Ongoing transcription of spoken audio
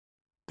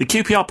The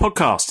QPR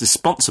podcast is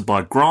sponsored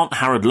by Grant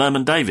Harrod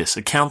Lerman Davis,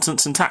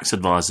 accountants and tax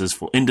advisors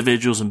for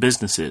individuals and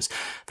businesses.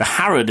 The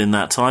Harrod in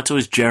that title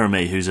is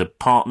Jeremy, who's a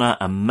partner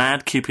and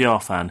mad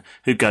QPR fan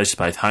who goes to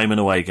both home and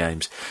away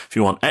games. If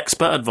you want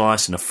expert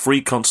advice and a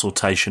free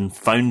consultation,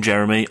 phone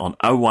Jeremy on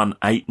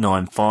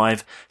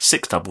 01895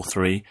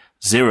 633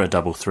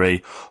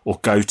 033 or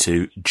go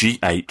to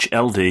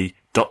ghld.uk.com.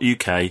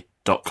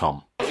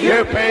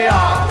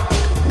 QPR,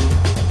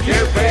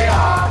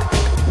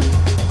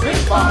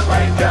 Six Park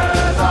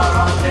Rangers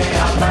are on the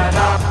up and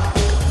up.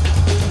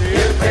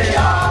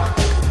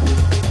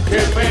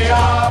 QPR,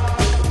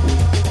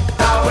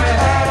 now we're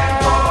heading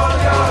for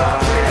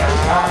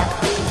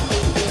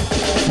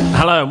European.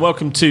 Hello and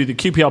welcome to the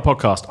QPR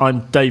podcast.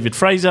 I'm David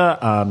Fraser.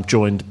 I'm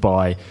joined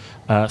by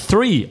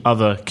three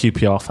other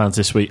QPR fans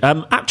this week.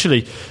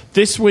 Actually,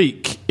 this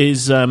week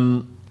is...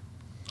 I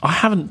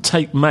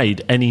haven't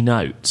made any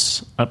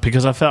notes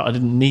because I felt I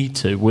didn't need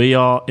to. We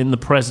are in the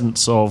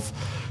presence of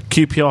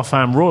QPR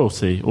fan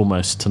royalty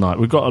almost tonight.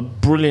 We've got a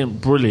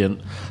brilliant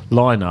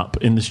lineup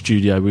in the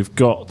studio. We've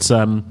got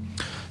some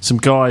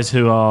guys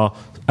who are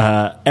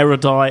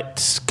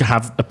erudite,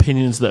 have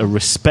opinions that are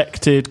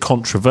respected,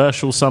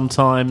 controversial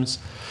sometimes.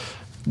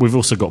 We've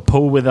also got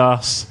Paul with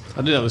us.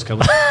 I knew that was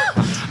coming.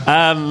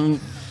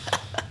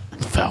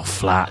 Fell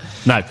flat.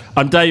 No,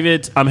 I'm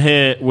David. I'm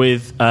here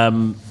with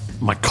my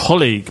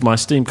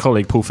esteemed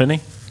colleague, Paul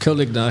Finney.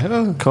 Colleague now.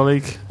 Oh.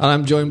 Colleague. And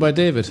I'm joined by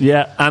David.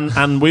 Yeah,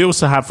 and we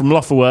also have from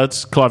Loft for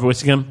Words, Clive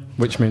Whittingham.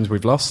 Which means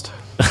we've lost.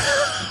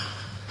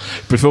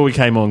 Before we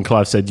came on,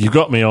 Clive said, "You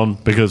got me on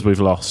because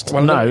we've lost."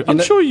 Well, no, I'm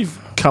sure you've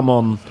come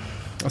on.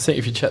 I think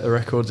if you check the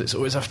records, it's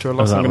always after a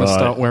loss. I'm going to right?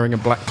 start wearing a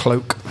black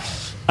cloak.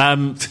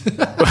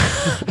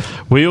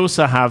 We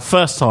also have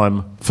first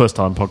time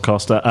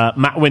podcaster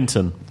Matt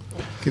Winton.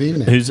 Good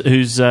evening.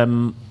 Who's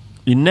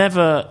you're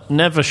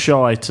never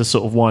shy to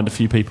sort of wind a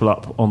few people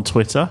up on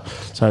Twitter.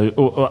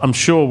 So I'm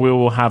sure we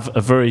will have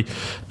a very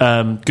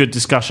good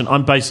discussion.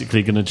 I'm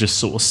basically going to just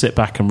sort of sit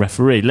back and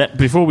referee.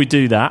 Before we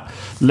do that,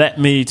 let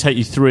me take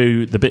you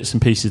through the bits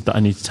and pieces that I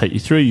need to take you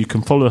through. You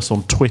can follow us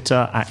on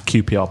Twitter at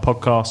QPR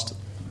Podcast.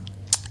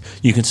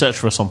 You can search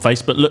for us on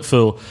Facebook, look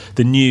for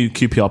the new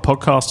QPR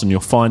podcast and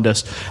you'll find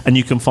us. And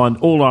you can find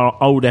all our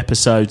old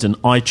episodes and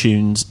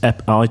iTunes,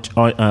 our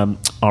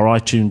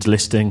iTunes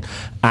listing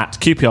at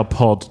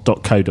qprpod.co.uk.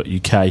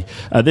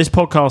 This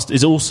podcast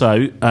is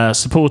also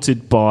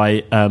supported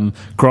by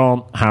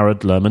Grant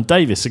Harrod Lerman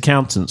Davis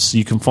Accountants.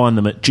 You can find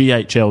them at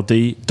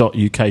ghld.uk.com.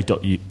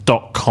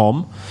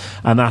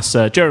 And that's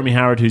Jeremy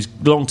Harrod, who's a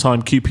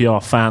long-time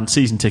QPR fan,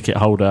 season ticket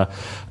holder,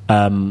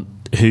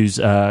 who's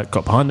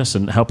got behind us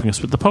and helping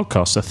us with the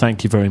podcast. So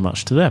thank you very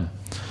much to them.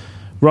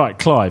 Right,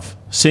 Clive,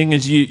 seeing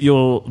as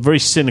you're very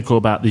cynical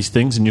about these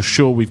things and you're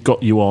sure we've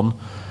got you on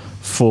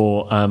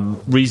for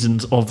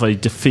reasons of a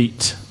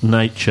defeat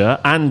nature,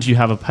 and you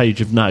have a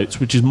page of notes,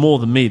 which is more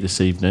than me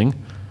this evening,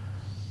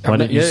 why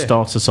don't you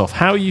start us off?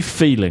 How are you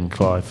feeling,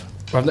 Clive?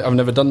 I've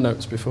never done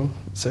notes before.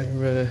 So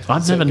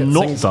I've never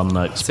not done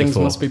notes things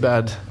before. Things must be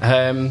bad.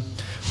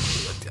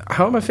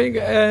 How am I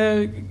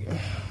feeling?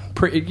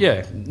 Pretty,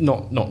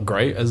 not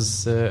great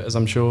as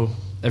I'm sure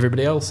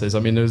everybody else is. I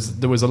mean,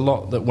 there was a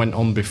lot that went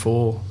on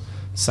before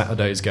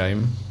Saturday's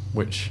game,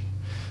 which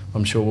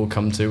I'm sure we'll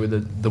come to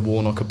with the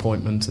Warnock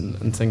appointment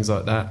and things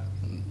like that.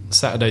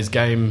 Saturday's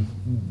game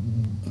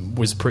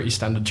was pretty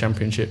standard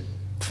Championship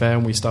fare,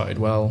 and we started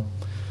well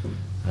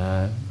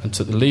and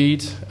took the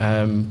lead,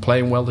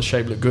 playing well. The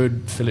shape looked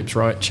good. Phillips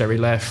right, Cherry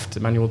left,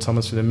 Emmanuel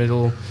Thomas through the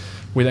middle.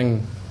 We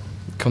then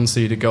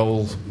conceded a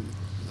goal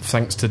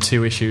thanks to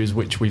two issues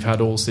which we've had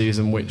all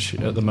season, which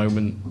at the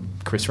moment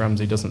Chris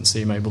Ramsey doesn't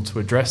seem able to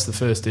address. The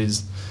first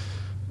is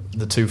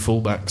the two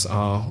fullbacks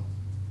are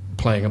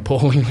playing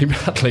appallingly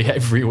badly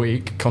every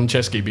week.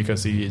 Konchesky,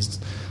 because he is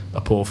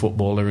a poor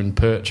footballer, and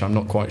Perch, I'm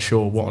not quite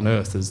sure what on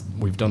earth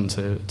we've done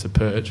to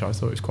Perch. I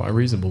thought he was quite a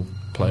reasonable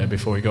player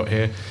before he got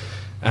here.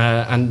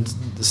 And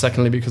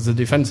secondly, because the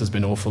defence has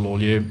been awful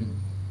all year.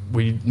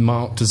 We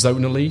marked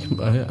zonally,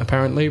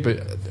 apparently,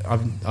 but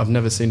I've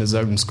never seen a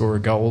zone score a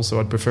goal,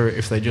 so I'd prefer it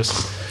if they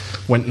just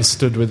went and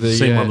stood with the...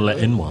 Seen one let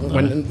in one,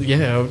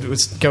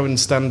 go and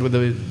stand with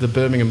the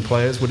Birmingham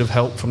players would have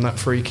helped from that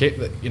free kick.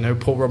 That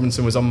Paul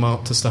Robinson was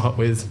unmarked to start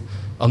with,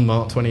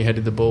 unmarked when he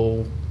headed the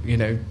ball.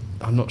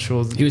 I'm not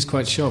sure... He was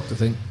quite shocked, I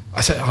think. I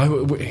said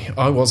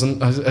I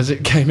wasn't. As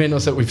it came in, I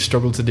said we've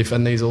struggled to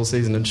defend these all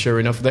season, and sure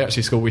enough, they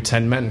actually scored with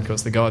 10 men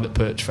because the guy that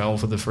Perch fell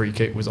for the free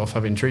kick was off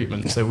having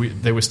treatment. So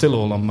they were still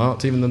all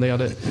unmarked, even though they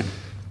had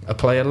a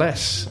player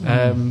less.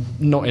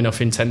 Not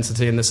enough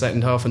intensity in the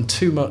second half, and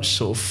too much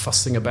sort of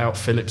fussing about.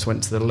 Phillips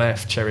went to the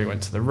left, Cherry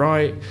went to the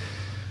right.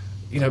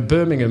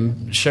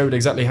 Birmingham showed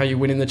exactly how you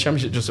win in the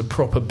Championship. Just a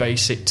proper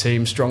basic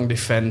team, strong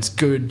defence,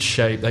 good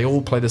shape. They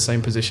all play the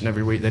same position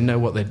every week. They know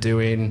what they're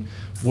doing,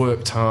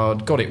 worked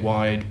hard, got it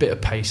wide, bit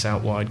of pace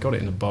out wide, got it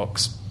in the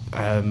box.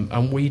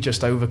 And we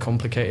just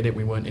overcomplicated it.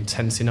 We weren't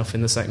intense enough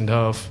in the second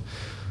half.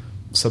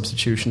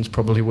 Substitution's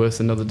probably worth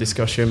another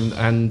discussion.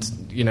 And,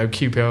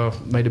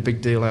 QPR made a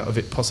big deal out of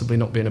it possibly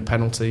not being a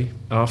penalty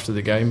after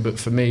the game. But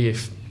for me,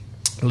 if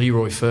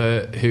Leroy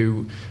Fer,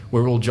 who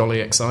we're all jolly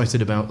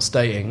excited about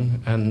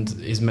staying, and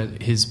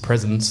his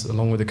presence,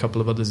 along with a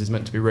couple of others, is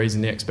meant to be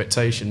raising the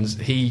expectations.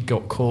 He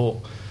got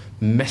caught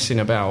messing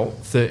about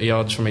 30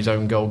 yards from his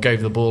own goal,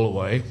 gave the ball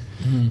away,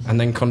 and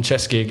then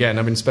Konchesky, again,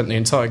 having spent the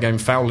entire game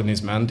fouling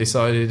his man,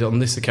 decided on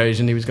this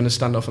occasion he was going to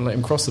stand off and let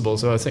him cross the ball.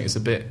 So I think it's a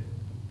bit,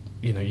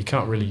 you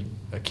can't really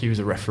accuse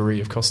a referee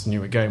of costing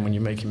you a game when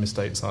you're making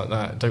mistakes like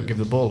that. Don't give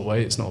the ball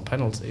away, it's not a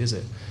penalty, is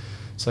it?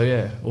 So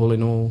yeah, all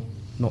in all,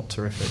 not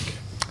terrific.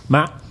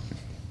 Matt?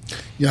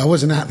 Yeah, I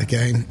wasn't at the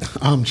game,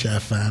 armchair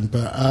fan,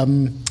 but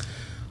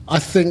I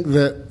think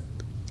that,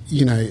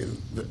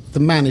 the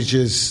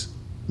manager's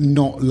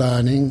not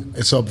learning,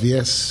 it's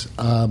obvious.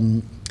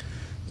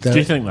 Do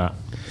you think that?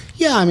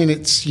 Yeah, I mean,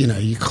 it's,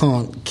 you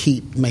can't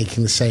keep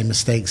making the same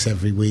mistakes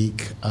every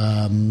week.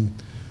 And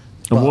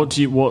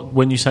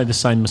when you say the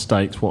same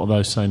mistakes, what are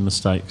those same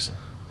mistakes?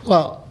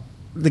 Well,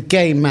 the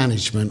game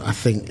management, I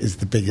think, is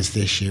the biggest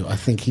issue. I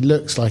think he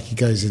looks like he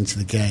goes into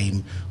the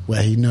game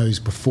where he knows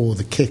before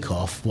the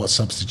kick-off what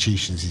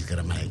substitutions he's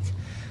going to make.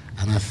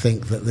 And I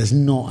think that there's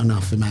not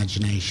enough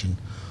imagination.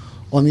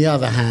 On the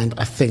other hand,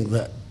 I think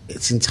that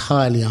it's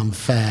entirely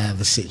unfair,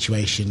 the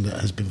situation that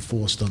has been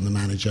forced on the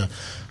manager.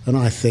 And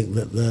I think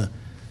that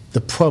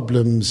the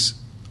problems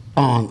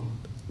don't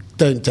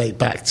date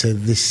back to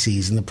this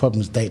season. The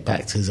problems date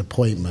back to his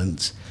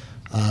appointment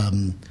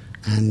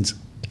and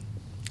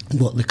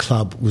what the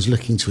club was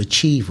looking to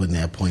achieve when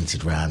they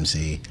appointed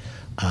Ramsey.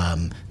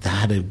 They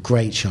had a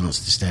great chance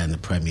to stay in the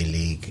Premier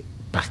League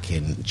back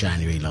in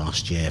January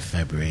last year,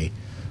 February.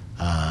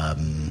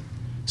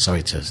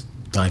 Sorry to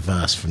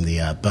diverse from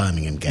the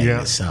Birmingham game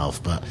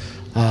itself, but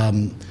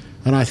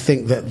and I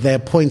think that they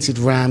appointed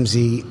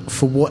Ramsey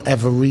for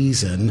whatever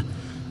reason,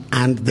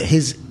 and that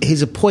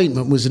his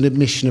appointment was an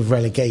admission of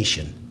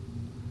relegation,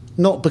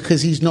 not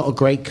because he's not a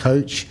great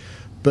coach,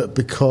 but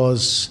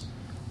because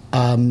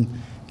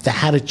they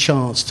had a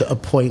chance to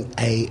appoint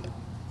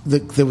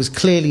there was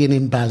clearly an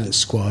imbalanced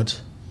squad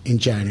in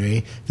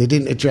January. They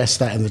didn't address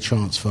that in the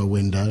transfer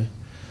window,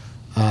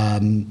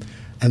 and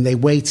they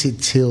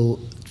waited till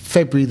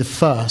February the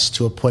 1st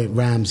to appoint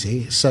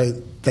Ramsey, so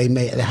they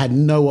had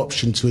no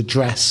option to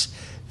address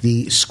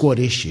the squad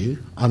issue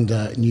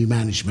under new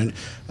management.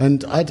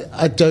 And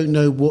I don't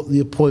know what the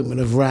appointment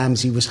of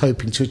Ramsey was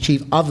hoping to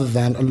achieve other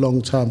than a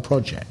long-term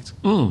project.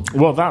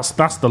 Well,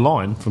 that's the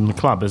line from the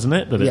club, isn't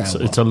it? That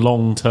it's a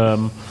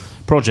long-term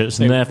project,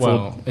 and therefore...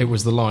 Well, it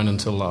was the line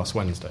until last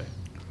Wednesday,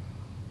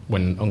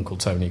 when Uncle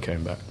Tony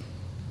came back.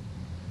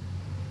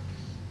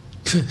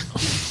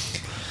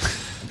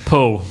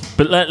 Paul,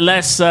 but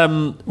let's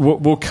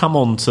we'll come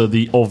on to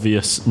the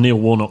obvious Neil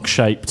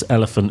Warnock-shaped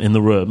elephant in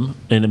the room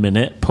in a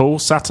minute. Paul,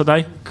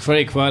 Saturday?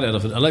 Very quiet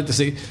elephant. I'd like to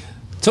see...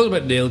 Talking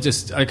about Neil,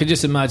 I could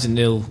just imagine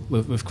Neil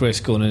with Chris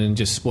going in and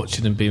just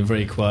watching him being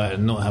very quiet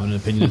and not having an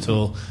opinion at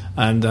all,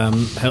 and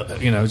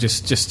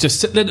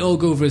just letting it all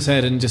go over his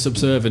head and just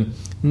observing.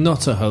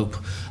 Not a hope.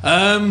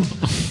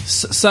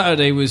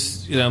 Saturday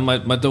was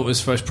my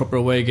daughter's first proper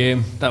away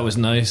game. That was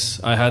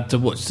nice. I had to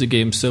watch the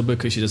game sober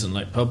because she doesn't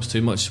like pubs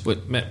too much.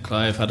 Met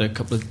Clive, had a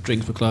couple of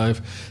drinks with Clive.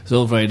 It was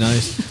all very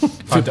nice.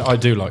 I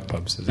do like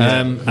pubs.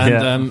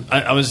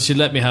 She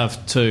let me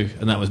have two,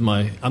 and that was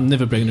I'm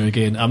never bringing her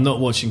again. I'm not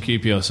watching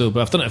QPR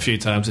sober. I've done it a few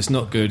times. It's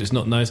not good. It's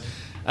not nice.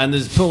 And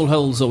as Paul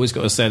Hull's always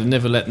got to say,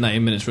 never let 90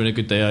 minutes ruin a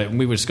good day out. And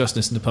we were discussing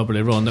this in the pub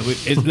earlier on, that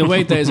the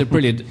away days are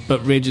brilliant,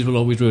 but Rangers will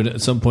always ruin it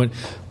at some point.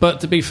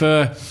 But to be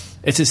fair,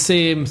 it's the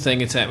same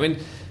thing.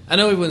 I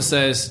know everyone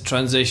says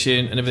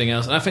transition and everything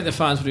else, and I think the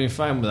fans were doing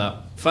fine with that.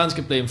 Fans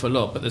can blame for a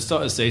lot, but at the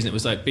start of the season it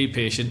was like, be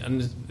patient.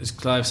 And as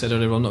Clive said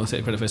earlier on, not to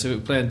take credit for it, so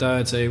we're playing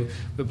Doherty,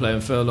 we're playing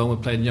Furlong, we're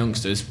playing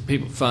youngsters.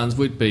 Fans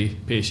would be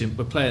patient.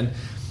 We're playing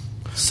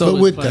solid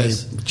but would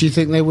players. they? Do you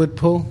think they would,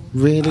 Paul?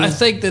 Really? I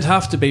think they'd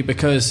have to be,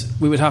 because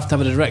we would have to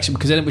have a direction,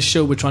 because then it would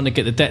show we're trying to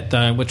get the debt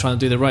down, we're trying to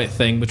do the right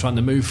thing, we're trying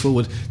to move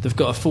forward. They've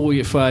got a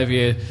 4-year,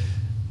 5-year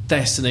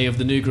destiny of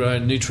the new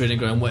ground, new training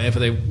ground, whatever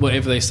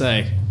they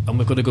say, and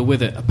we've got to go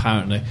with it,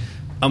 apparently.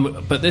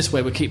 But this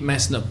way we keep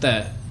messing up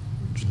debt,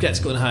 gets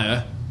going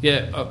higher.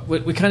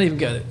 We can't even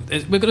get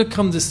it. We're going to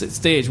come to this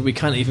stage where we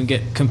can't even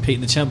compete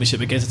in the Championship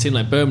against a team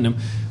like Birmingham,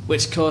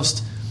 which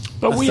cost...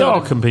 But we are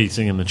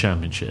competing in the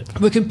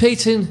Championship. We're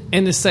competing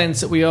in the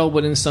sense that we are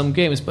winning some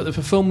games, but the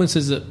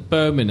performances at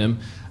Birmingham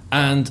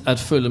and at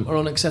Fulham are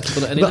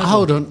unacceptable at any level. But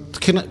hold on,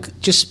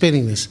 just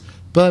spinning this.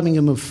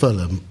 Birmingham and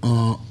Fulham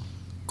are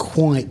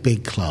quite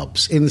big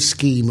clubs in the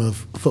scheme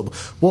of football.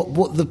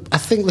 I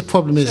think the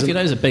problem is... Sheffield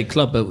United is a big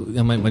club, but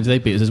when did they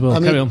beat us as well?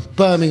 Carry on.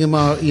 Birmingham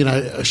are,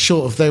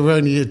 short of... They were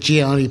only a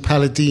Gianni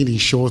Palladini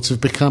short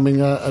of becoming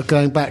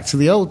going back to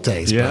the old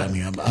days,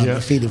 Birmingham.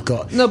 If he'd have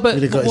got... No,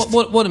 but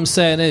what I'm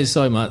saying is,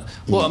 sorry, Matt,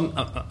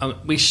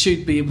 we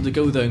should be able to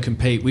go there and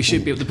compete. We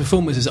should be able... The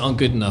performances aren't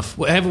good enough.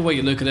 Whatever way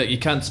you look at it, you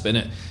can't spin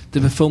it. The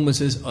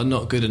performances are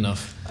not good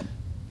enough.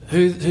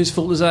 Whose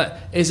fault is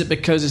that? Is it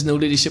because there's no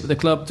leadership at the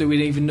club? Do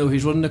we even know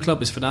who's running the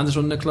club? Is Fernandes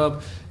running the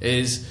club?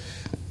 Is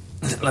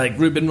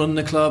Ruben running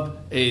the club?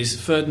 Is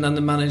Ferdinand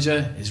the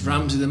manager? Is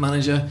Ramsey the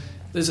manager?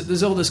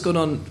 There's all this going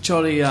on.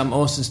 Charlie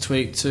Austin's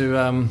tweet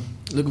to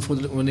looking forward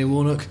to looking with Neil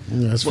Warnock.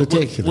 Yeah, it's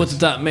ridiculous. What did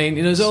that mean?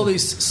 You know, there's all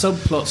these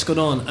subplots going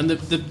on, and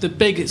the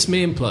biggest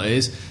main plot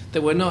is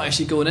that we're not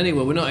actually going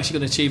anywhere. We're not actually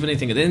going to achieve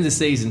anything at the end of the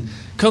season.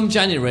 Come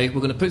January,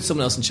 we're going to put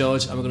someone else in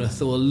charge, and we're going to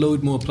throw a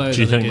load more players.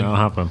 Do you think again. that'll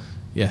happen?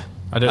 Yeah,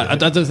 I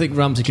don't think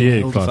Ramsey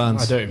can hold the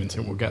fans. I don't even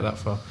think we'll get that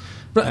far.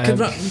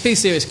 Be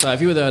serious,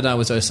 Clive. You were there and I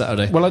was there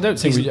Saturday. Well, I don't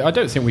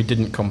think we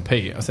didn't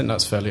compete. I think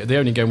that's fairly. The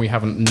only game we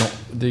haven't not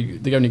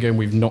the only game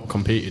we've not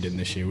competed in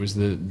this year was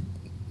the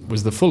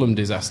Fulham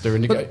disaster.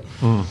 And Okay,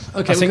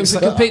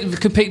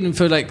 competing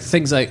for like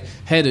things like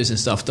headers and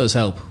stuff does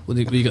help when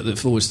you got the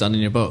forward stand in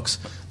your box.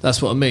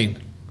 That's what I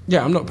mean.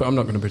 Yeah, I'm not going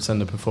to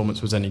pretend the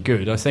performance was any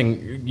good. I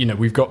think, you know,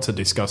 we've got to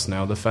discuss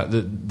now the fact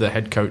that the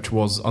head coach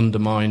was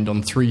undermined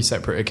on 3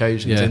 separate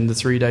occasions in the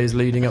 3 days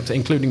leading up to,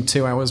 including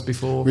 2 hours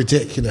before.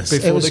 Ridiculous.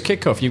 Before the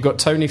kickoff, you've got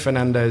Tony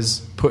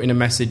Fernandes putting a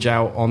message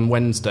out on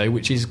Wednesday,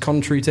 which is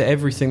contrary to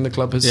everything the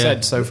club has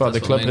said so far. The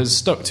club has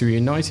stuck to a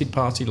united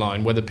party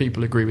line, whether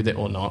people agree with it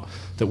or not,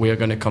 that we are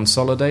going to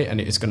consolidate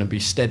and it is going to be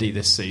steady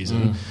this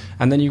season.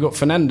 And then you've got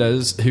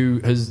Fernandes,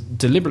 who has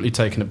deliberately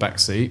taken a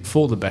backseat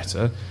for the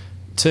better,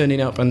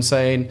 turning up and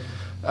saying,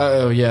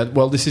 oh yeah,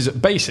 well, this is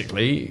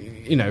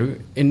basically, you know,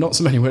 in not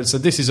so many words, so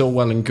this is all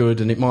well and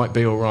good and it might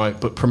be all right,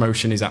 but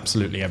promotion is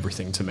absolutely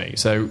everything to me.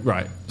 So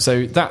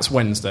that's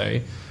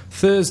Wednesday.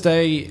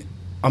 Thursday,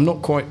 I'm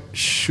not quite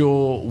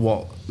sure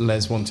what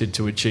Les wanted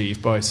to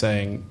achieve by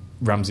saying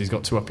Ramsey's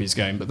got to up his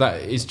game, but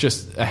that is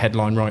just a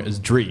headline writer's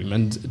dream.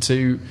 And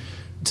to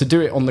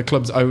do it on the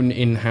club's own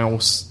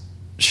in-house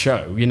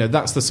show, you know,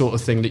 that's the sort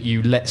of thing that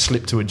you let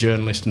slip to a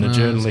journalist and the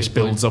journalist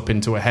builds up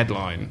into a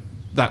headline.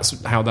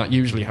 That's how that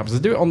usually happens. To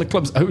do it on the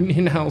club's own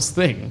in-house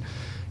thing,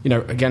 you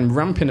know, again,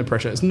 ramping the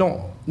pressure, it's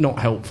not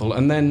helpful.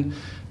 And then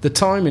the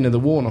timing of the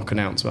Warnock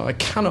announcement, I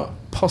cannot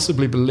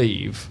possibly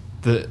believe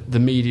that the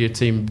media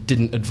team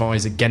didn't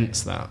advise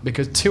against that,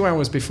 because 2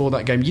 hours before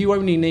that game, you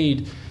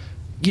needed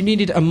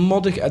a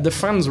modicum. The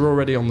fans were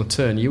already on the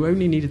turn. You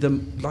only needed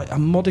a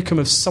modicum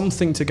of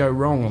something to go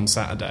wrong on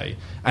Saturday,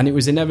 and it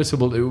was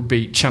inevitable that it would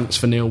be chance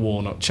for Neil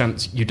Warnock,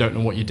 chance you don't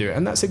know what you do,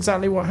 and that's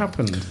exactly what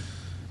happened.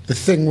 The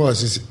thing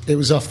was, it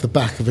was off the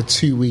back of a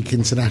 2-week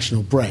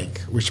international break,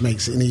 which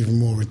makes it an even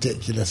more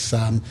ridiculous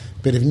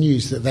bit of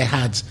news that they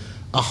had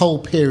a whole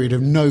period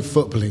of no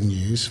footballing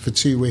news for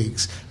 2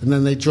 weeks, and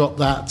then they dropped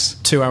that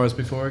 2 hours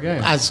before a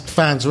game as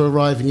fans were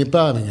arriving in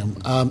Birmingham.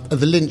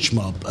 The lynch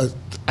mob,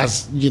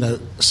 as you know,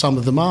 some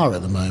of them are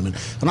at the moment,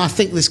 and I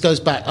think this goes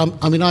back.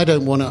 I mean, I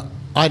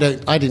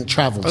didn't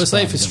travel. I was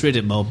saying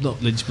frustrated mob,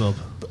 not lynch mob.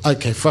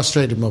 Okay,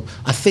 frustrated mob.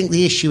 I think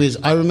the issue is,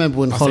 I remember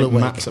when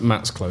Holloway...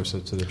 Matt's closer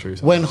to the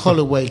truth. When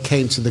Holloway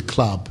came to the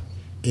club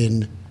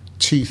in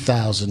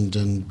 2000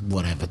 and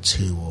whatever,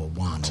 2 or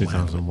 1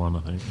 2001, I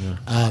think,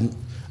 yeah.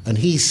 And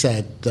he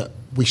said that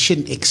we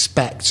shouldn't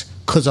expect,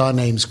 because our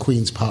name's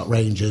Queen's Park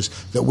Rangers,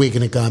 that we're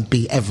going to go and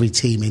beat every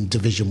team in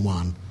Division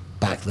 1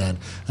 back then.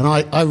 And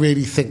I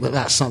really think that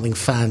that's something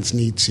fans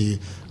need to...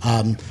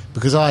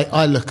 because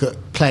I look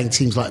at playing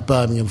teams like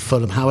Birmingham,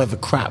 Fulham, however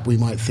crap we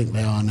might think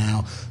they are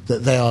now,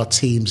 that they are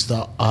teams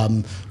that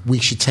we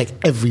should take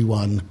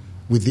everyone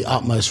with the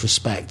utmost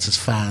respect as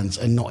fans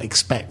and not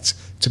expect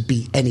to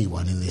beat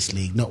anyone in this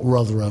league, not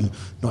Rotherham,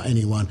 not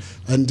anyone.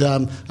 And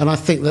I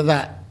think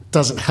that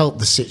doesn't help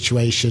the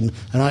situation,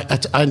 and I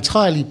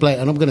entirely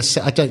blame, and I'm going to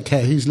say, I don't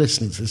care who's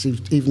listening to this,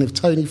 even if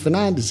Tony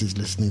Fernandes is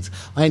listening,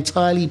 I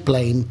entirely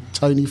blame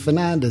Tony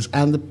Fernandes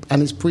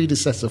and his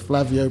predecessor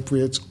Flavio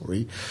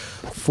Briatore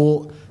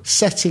for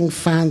setting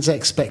fans'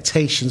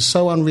 expectations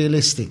so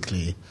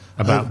unrealistically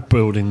about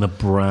building the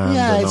brand.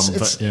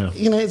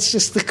 You know, it's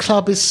just the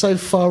club is so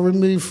far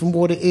removed from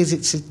what it is.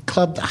 It's a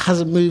club that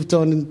hasn't moved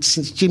on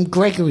since Jim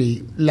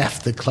Gregory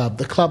left the club.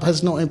 The club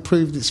has not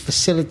improved its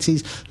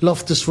facilities.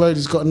 Loftus Road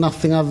has got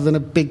nothing other than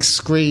a big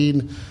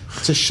screen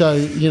to show,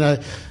 you know.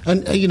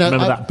 And remember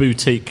that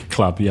boutique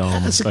club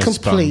yarn it's a they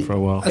complete spun for a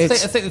while. I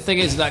think the thing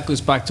is that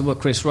goes back to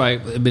what Chris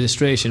Wright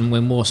administration,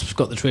 when Wasps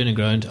got the training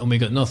ground and we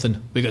got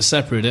nothing, we got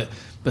separated.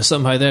 But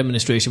somehow their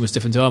administration was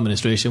different to our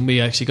administration.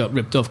 We actually got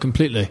ripped off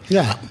completely.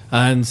 Yeah,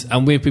 and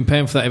we've been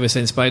paying for that ever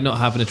since by not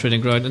having a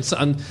training ground.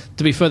 And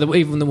to be fair,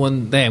 even the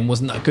one then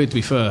wasn't that good. To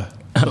be fair,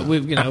 but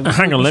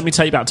hang on, let me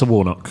take you back to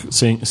Warnock.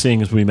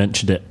 Seeing as we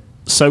mentioned it,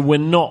 so we're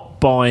not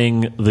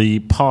buying the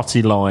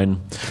party line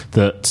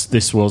that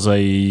this was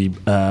a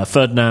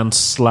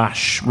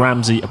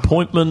Ferdinand/Ramsey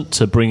appointment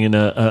to bring in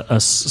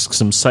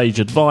some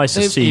sage advice,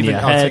 a senior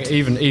head. I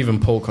think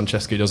even Paul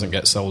Konchesky doesn't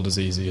get sold as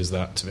easy as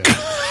that, to be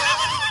honest.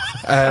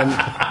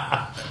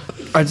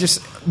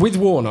 With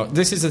Warnock,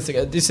 this is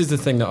the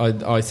thing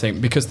that I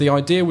think, because the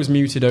idea was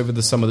muted over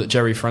the summer that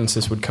Jerry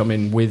Francis would come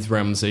in with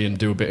Ramsey and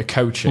do a bit of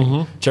coaching.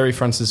 Mm-hmm. Jerry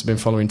Francis has been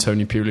following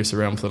Tony Pulis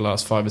around for the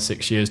last 5 or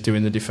 6 years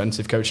doing the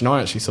defensive coaching.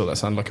 I actually thought that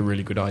sounded like a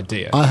really good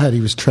idea. I heard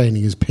he was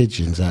training his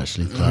pigeons,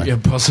 actually, Clive. Yeah,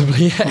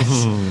 possibly,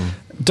 yes.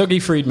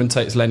 Dougie Friedman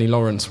takes Lenny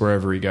Lawrence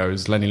wherever he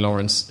goes. Lenny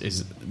Lawrence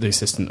is the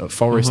assistant at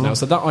Forest now.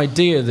 So that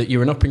idea that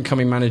you're an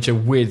up-and-coming manager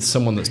with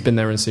someone that's been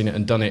there and seen it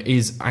and done it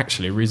is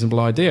actually a reasonable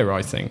idea,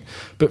 I think.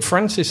 But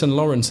Francis and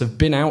Lawrence have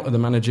been out of the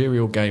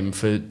managerial game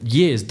for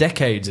years,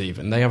 decades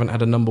even. They haven't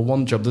had a number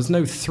one job. There's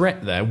no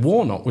threat there.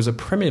 Warnock was a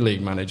Premier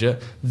League manager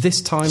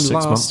this time 6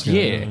 last months ago,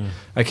 year.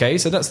 yeah. Okay,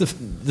 so that's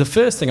the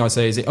first thing I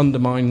say is it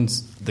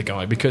undermines the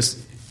guy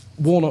because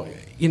Warnock,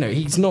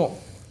 he's not...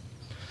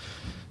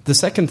 The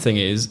second thing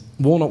is,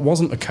 Warnock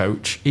wasn't a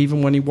coach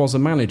even when he was a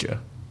manager.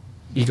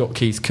 He got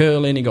Keith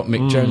Curl in, he got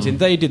Mick Jones in.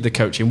 They did the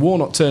coaching.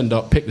 Warnock turned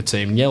up, picked the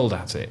team, and yelled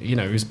at it. He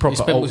was proper. He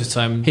spent most of the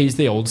time. He's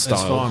the old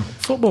style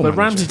football. But manager.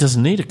 Ramsey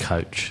doesn't need a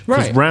coach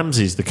because Right.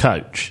 Ramsey's the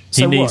coach.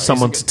 He So needs what?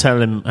 someone to tell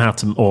him how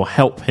to or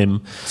help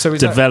him So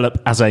is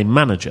develop as a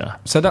manager.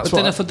 So that's But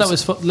then what I thought that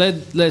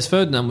was Les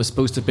Ferdinand was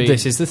supposed to be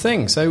this is the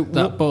thing. So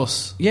that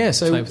boss. Yeah.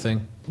 So type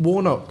thing.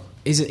 Warnock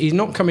he's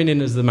not coming in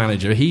as the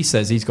manager. He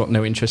says he's got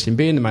no interest in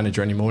being the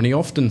manager anymore, and he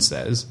often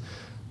says,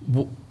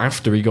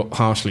 after he got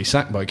harshly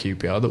sacked by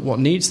QPR, that what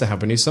needs to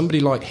happen is somebody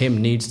like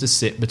him needs to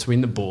sit between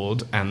the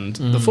board and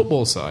the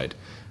football side.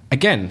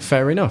 Again,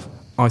 fair enough.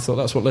 I thought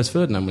that's what Les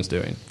Ferdinand was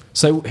doing.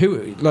 So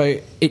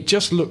it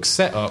just looks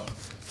set up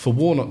for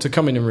Warnock to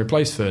come in and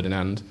replace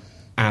Ferdinand,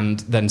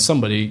 and then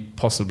somebody,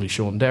 possibly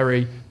Sean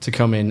Derry, to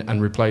come in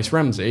and replace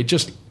Ramsey.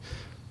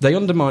 They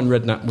undermine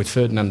Redknapp with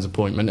Ferdinand's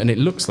appointment, and it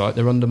looks like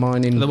they're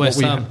undermining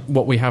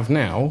what we have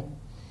now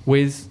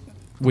with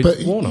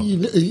Warnock.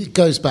 It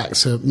goes back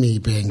to me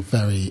being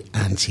very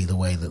anti the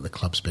way that the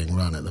club's being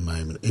run at the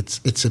moment.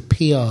 It's a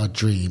PR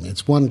dream.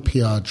 It's one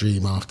PR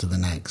dream after the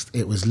next.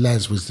 It was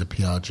Les was the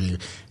PR dream.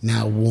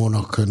 Now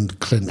Warnock and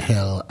Clint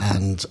Hill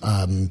and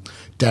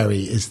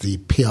Derry is the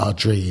PR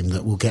dream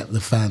that will get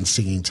the fans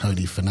singing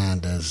Tony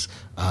Fernandez.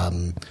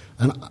 Is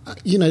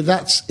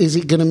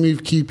it going to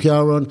move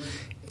QPR on?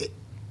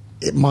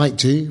 It might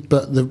do,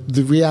 but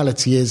the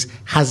reality is,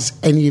 has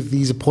any of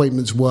these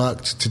appointments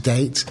worked to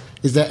date?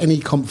 Is there any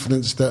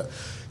confidence that,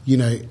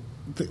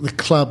 the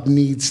club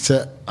needs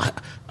to... I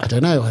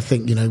don't know. I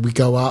think, we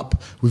go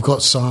up, we've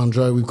got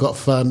Sandro, we've got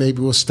Fur,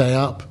 maybe we'll stay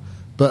up,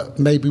 but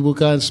maybe we'll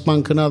go and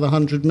spunk another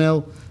 100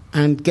 mil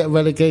and get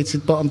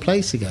relegated bottom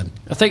place again.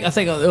 I think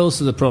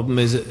also the problem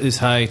is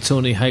how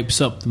Tony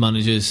hypes up the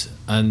managers,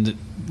 and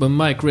when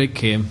Mike Rigg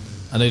came,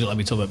 I know you don't like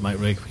me talking about Mike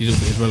Rigg, you don't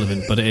think it's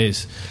relevant, but it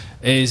is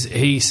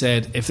he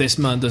said, if this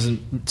man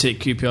doesn't take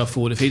QPR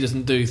forward, if he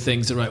doesn't do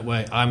things the right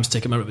way, I'm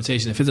sticking my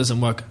reputation. If it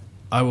doesn't work,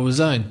 I will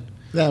resign.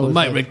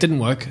 Mike Rigg didn't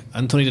work,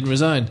 and Tony didn't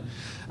resign.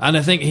 And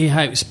I think he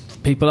hypes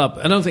people up.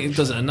 I don't think he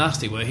does it in a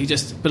nasty way. He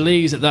just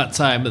believes at that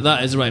time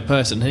that is the right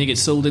person, and he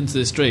gets sold into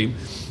this dream.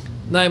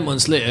 9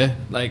 months later,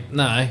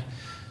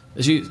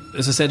 as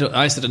I said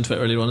on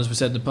Twitter earlier on, as we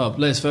said in the pub,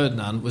 Les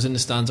Ferdinand was in the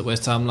stands at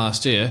West Ham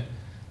last year.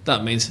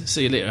 That means,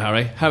 see you later,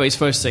 Harry. Harry's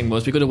first thing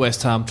was, we go to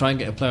West Ham, try and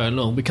get a player on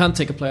loan. We can't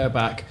take a player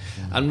back.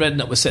 And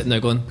Redknapp was sitting there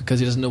going,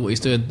 because he doesn't know what he's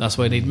doing, that's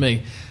why I need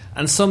me.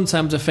 And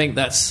sometimes I think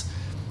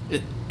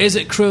is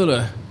it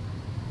crueler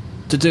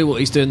to do what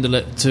he's doing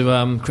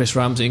to Chris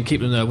Ramsey and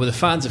keep them there, where the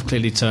fans have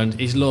clearly turned,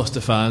 he's lost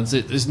the fans,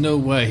 there's no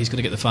way he's going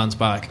to get the fans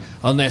back,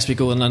 unless we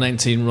go on a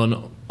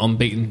 19-run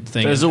unbeaten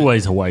thing. There's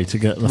always a way to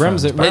get the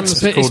fans back.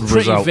 It's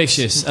pretty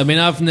vicious. I mean,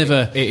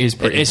 it is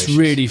pretty vicious. It's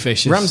really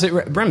vicious.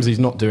 Ramsey's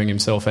not doing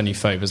himself any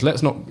favours.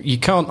 You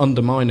can't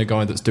undermine a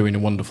guy that's doing a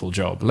wonderful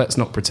job. Let's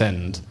not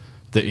pretend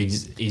that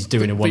he's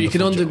doing a wonderful job. But you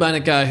can undermine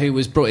a guy who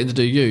was brought in to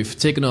do youth,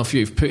 taken off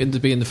youth, put in to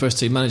be in the first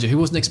team manager, who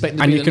wasn't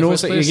expected to be in the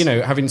first place. And you can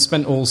also, having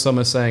spent all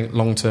summer saying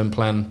long-term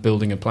plan,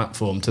 building a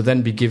platform, to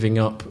then be giving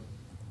up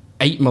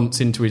 8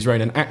 months into his reign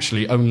and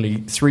actually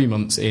only 3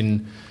 months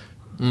in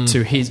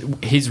to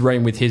his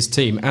reign with his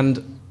team.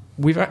 And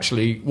we've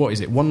actually,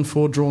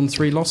 1-4, drawn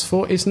 3, lost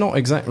 4? It's not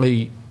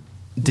exactly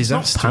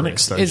disastrous, not panic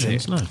stations,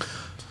 is it? No.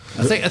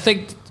 I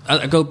think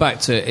I go back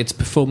to it's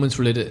performance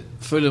related.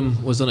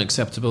 Fulham was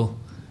unacceptable.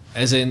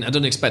 As in, I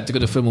don't expect to go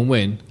to Fulham and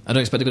win. I don't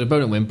expect to go to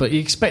Burnley and win, but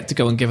you expect to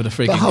go and give it a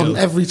freaking go.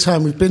 Every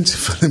time we've been to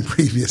Fulham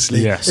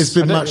previously, it's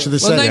been much of the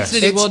same.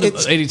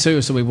 1981, 82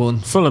 or so we won.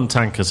 Fulham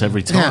tankers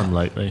every time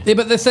lately. Yeah,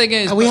 but the thing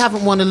is... we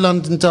haven't won a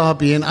London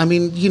derby, and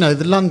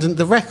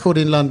the record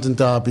in London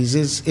derbies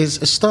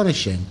is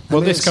astonishing.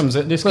 This comes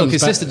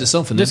consistent to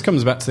something. This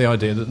comes back to the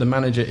idea that the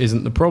manager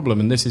isn't the problem,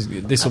 and this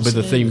will be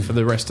the theme for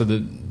the rest of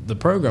the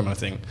programme, I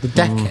think. The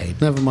decade,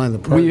 never mind the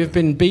programme. We have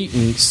been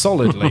beaten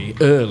solidly,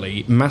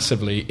 early,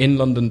 massively, in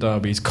London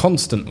derbies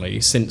constantly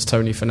since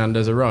Tony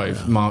Fernandez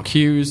arrived. Yeah. Mark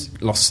Hughes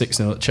lost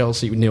 6-0 at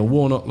Chelsea. Neil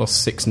Warnock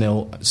lost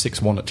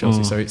 6-1 at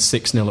Chelsea, so it's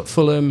 6-0 at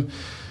Fulham.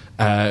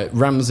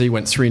 Ramsey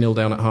went 3-0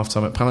 down at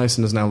half-time at Palace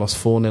and has now lost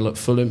 4-0 at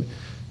Fulham.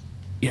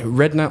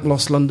 Redknapp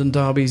lost London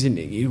derbies.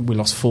 We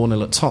lost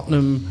 4-0 at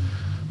Tottenham.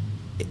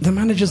 The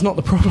manager's not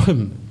the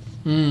problem.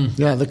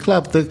 Yeah, the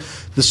club, the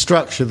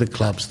structure of the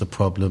club's the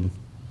problem.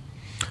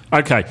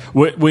 Okay,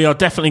 we are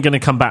definitely going to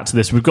come back to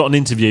this. We've got an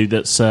interview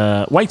that's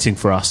waiting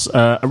for us,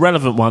 a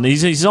relevant one.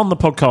 He's on the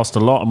podcast a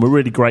lot, and we're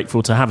really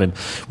grateful to have him,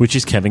 which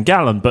is Kevin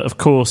Gallen. But of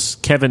course,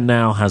 Kevin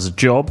now has a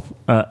job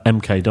at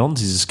MK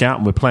Dons. He's a scout,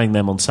 and we're playing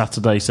them on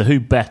Saturday. So who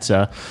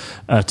better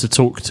to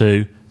talk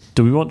to?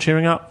 Do we want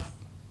cheering up?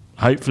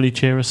 Hopefully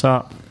cheer us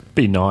up.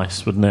 Be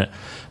nice, wouldn't it?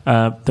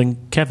 Then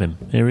Kevin,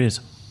 here he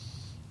is.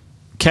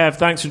 Kev,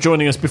 thanks for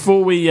joining us.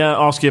 Before we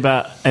ask you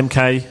about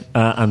MK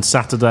and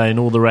Saturday and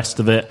all the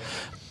rest of it,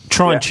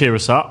 try and cheer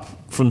us up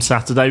from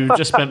Saturday. We've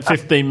just spent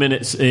 15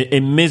 minutes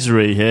in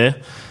misery here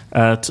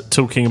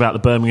talking about the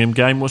Birmingham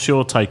game. What's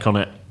your take on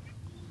it?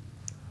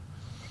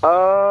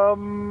 Are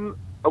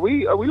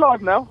we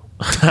live now?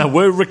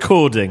 We're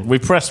recording. We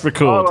pressed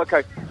record. Oh,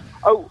 okay.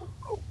 Oh,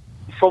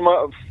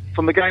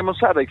 from the game on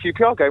Saturday,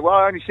 QPR game. Well,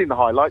 I only seen the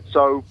highlights,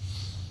 so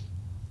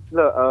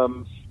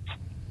look,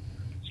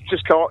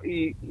 just can't.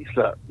 You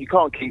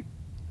can't keep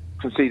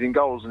conceding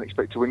goals and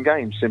expect to win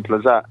games. Simple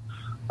as that.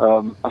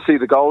 I see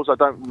the goals. I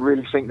don't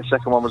really think the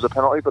second one was a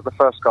penalty, but the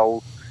first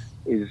goal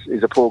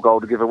is a poor goal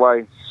to give away.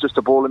 It's just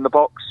a ball in the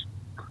box.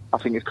 I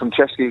think it's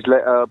Konchesky's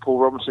let Paul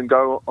Robinson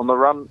go on the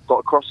run, got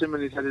across him,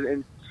 and he's headed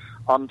in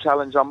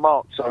unchallenged,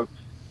 unmarked. So,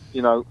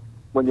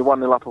 when you're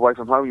 1-0 up away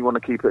from home, you want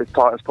to keep it as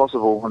tight as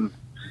possible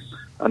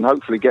and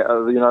hopefully get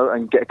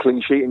a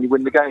clean sheet and you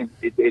win the game.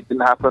 It didn't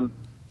happen.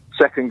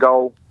 Second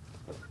goal,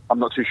 I'm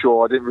not too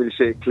sure. I didn't really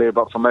see it clear,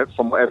 but from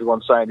what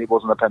everyone's saying, it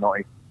wasn't a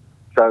penalty.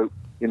 So,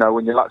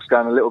 when your luck's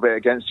going a little bit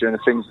against you and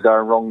things are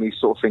going wrong, these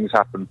sort of things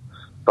happen.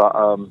 But,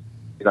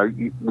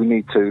 we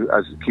need to,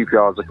 as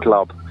QPR as a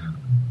club,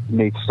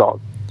 need to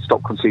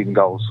stop conceding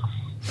goals.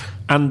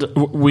 And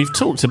we've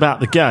talked about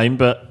the game,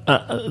 but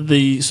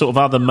the sort of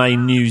other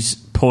main news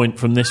point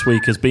from this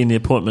week has been the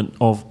appointment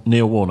of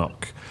Neil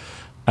Warnock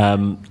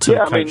to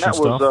the coaching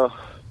staff.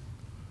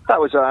 That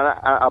was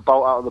a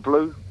bolt out of the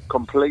blue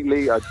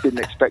completely. I didn't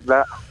expect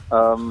that.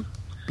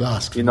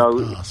 Blast.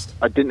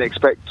 I didn't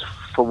expect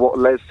for what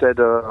Les said,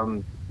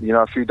 a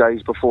few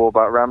days before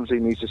about Ramsey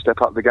needs to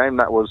step up the game.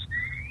 That was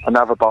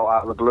another bolt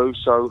out of the blue.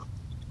 So,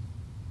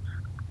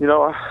 I feel a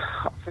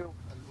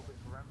little bit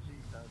for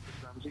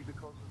Ramsey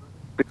because of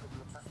the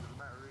fact of the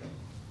matter is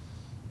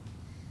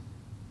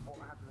what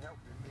hasn't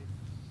helped him is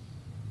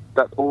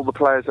that all the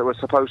players that were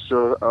supposed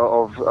to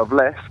have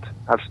left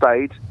have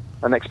stayed,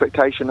 and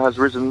expectation has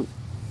risen,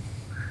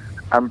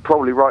 and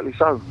probably rightly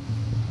so.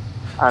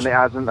 And it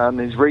hasn't, and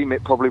his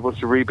remit probably was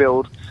to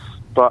rebuild.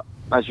 But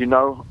as you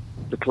know,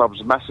 the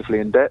club's massively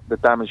in debt. The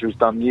damage was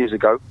done years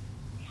ago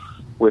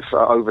with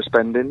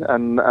overspending,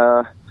 and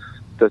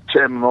the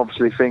chairman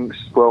obviously thinks,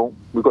 well,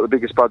 we've got the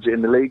biggest budget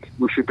in the league,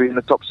 we should be in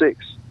the top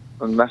six.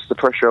 And that's the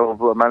pressure of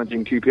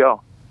managing QPR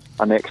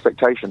and the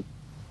expectation.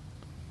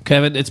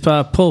 Kevin, it's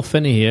Paul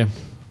Finney here.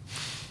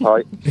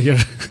 Hi.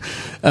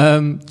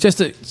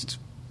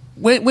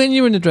 When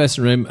you were in the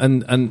dressing room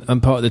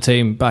and part of the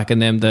team back in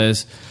them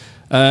days,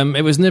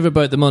 it was never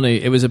about the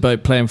money. It was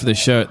about playing for the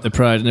shirt, the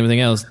pride, and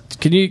everything else.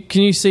 Can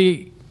you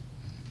see?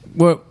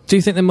 Well, do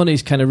you think the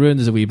money's kind of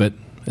ruined us a wee bit?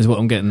 Is what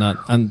I'm getting at.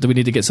 And do we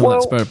need to get some of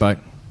that spirit back?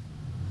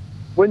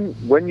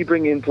 When you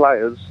bring in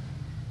players,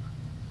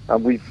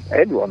 and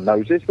everyone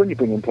knows this, when you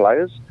bring in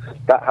players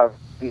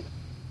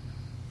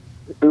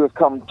who have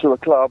come to a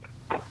club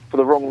for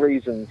the wrong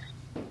reasons.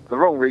 The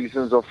wrong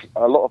reasons of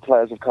a lot of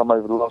players have come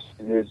over the last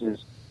few years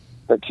is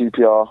that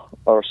QPR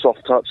are a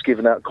soft touch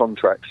giving out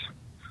contracts.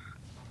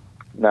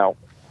 Now,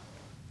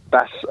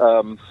 that's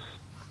what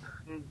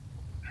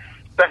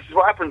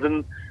happens,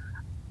 and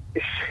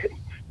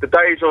the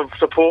days of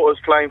supporters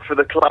playing for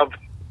the club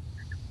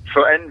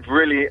and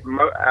really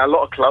a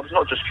lot of clubs,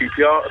 not just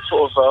QPR,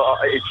 sort of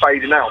it's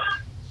fading out.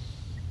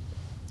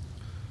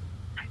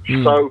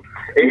 So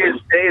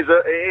it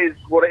is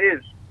what it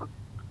is.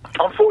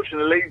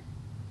 Unfortunately,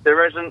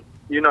 there isn't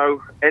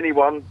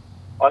anyone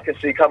I can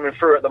see coming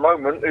through at the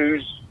moment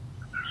who's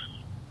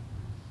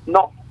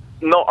not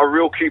a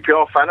real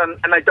QPR fan,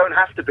 and they don't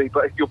have to be.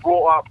 But if you're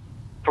brought up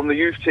from the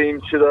youth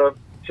team to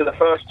the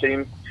first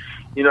team,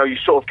 you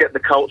sort of get the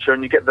culture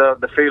and you get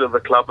the feel of the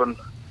club, and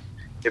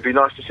it'd be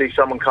nice to see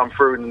someone come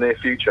through in the near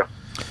future.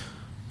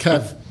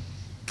 Kev,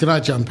 can I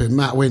jump in?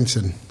 Matt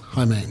Winton.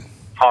 Hi, mate.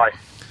 Hi.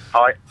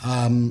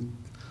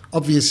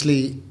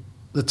 Obviously,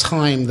 the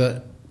time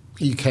that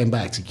you came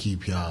back to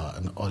QPR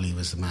and Ollie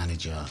was the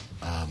manager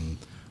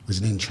was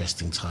an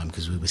interesting time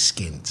because we were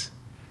skint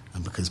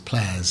and because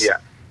players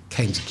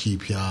came to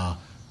QPR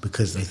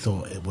because they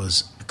thought it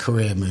was a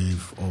career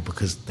move or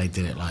because they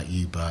did it like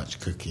you, Birch,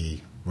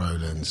 Cookie,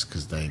 Rowlands,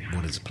 because they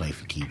wanted to play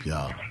for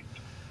QPR.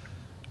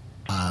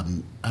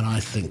 And I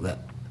think that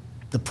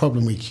the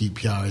problem with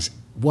QPR is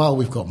while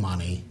we've got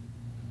money,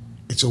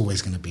 it's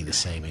always going to be the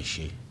same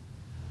issue.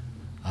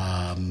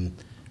 And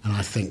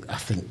I think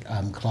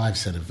Clive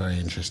said a very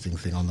interesting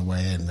thing on the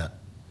way in, that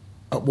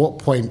at what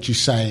point do you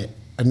say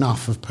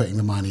enough of putting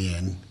the money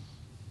in,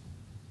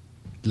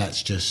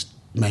 let's just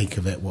make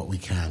of it what we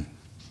can?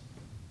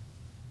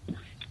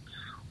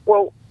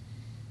 Well,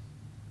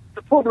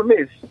 the problem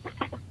is,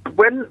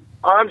 when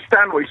I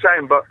understand what you're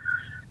saying, but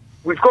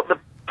we've got the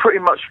pretty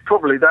much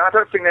probably that. I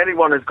don't think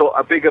anyone has got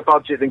a bigger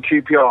budget than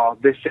QPR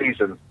this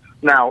season.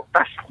 Now,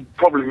 that's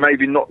probably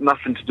maybe not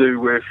nothing to do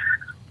with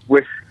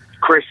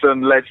Chris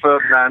and Les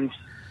Ferdinand,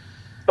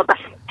 but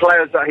that's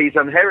players that he's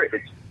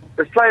inherited.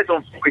 There's players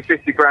on 40,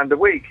 50 grand a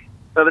week.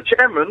 Now, the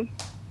chairman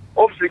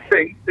obviously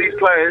thinks these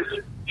players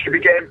should be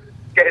getting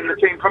the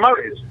team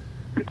promoted.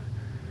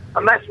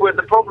 And that's where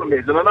the problem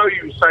is. And I know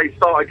you say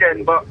start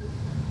again, but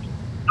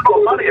there's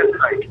got money at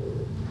stake.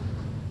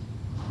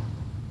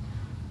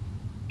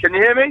 Can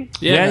you hear me?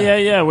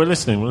 Yeah. We're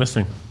listening.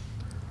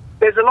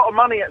 There's a lot of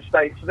money at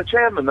stake for the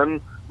chairman,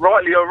 and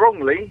rightly or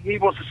wrongly, he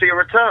wants to see a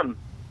return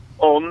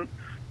on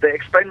the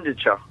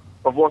expenditure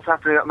of what's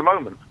happening at the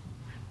moment.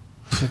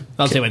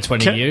 I'll say in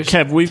 20 years.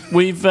 Kev,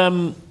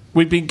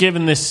 we've been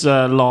given this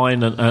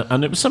line,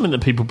 and it was something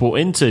that people bought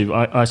into,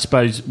 I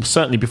suppose,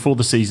 certainly before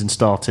the season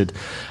started,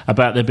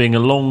 about there being a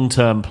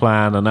long-term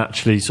plan and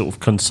actually sort of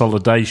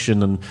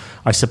consolidation and,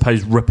 I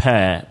suppose,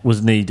 repair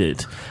was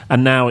needed.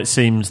 And now it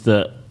seems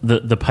that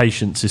the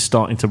patience is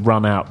starting to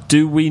run out.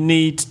 Do we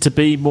need to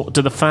be more?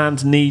 Do the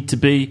fans need to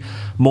be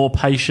more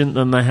patient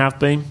than they have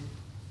been?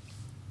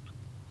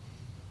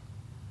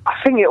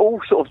 I think it all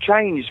sort of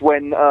changed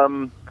when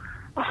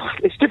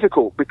it's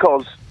difficult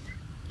because,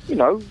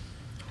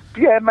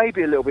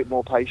 maybe a little bit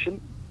more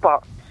patient,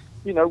 but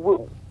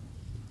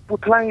we're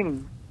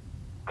playing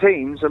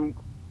teams, and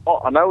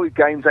I know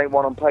games ain't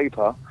won on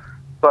paper,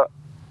 but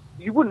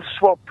you wouldn't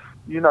swap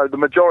the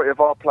majority of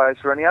our players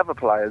for any other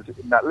players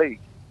in that league.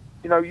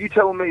 You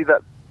tell me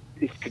that.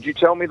 Could you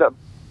tell me that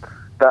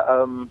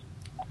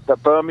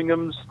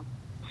Birmingham's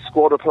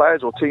squad of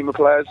players or team of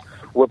players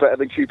were better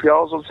than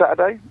QPR's on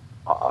Saturday?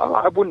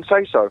 I wouldn't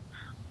say so.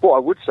 What I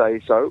would say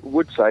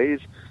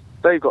is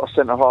they've got a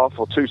centre half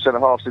or two centre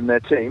halves in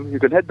their team who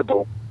can head the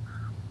ball.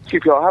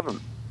 QPR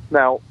haven't.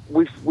 Now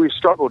we've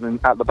struggled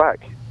at the back.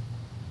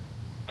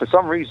 For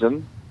some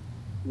reason,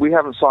 we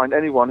haven't signed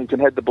anyone who can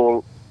head the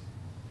ball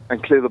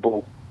and clear the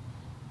ball.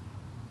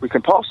 We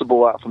can pass the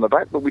ball out from the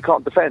back, but we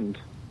can't defend.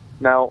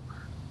 Now,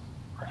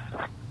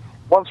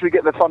 once we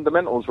get the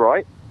fundamentals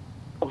right,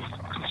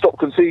 stop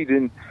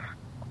conceding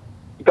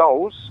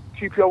goals,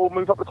 QPR will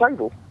move up the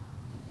table.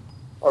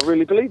 I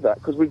really believe that,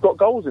 because we've got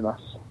goals in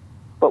us,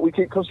 but we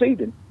keep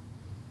conceding.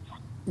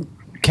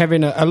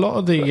 Kevin, a lot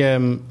of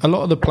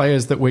the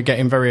players that we're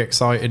getting very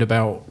excited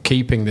about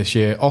keeping this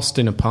year,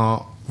 Austin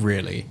apart,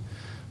 really.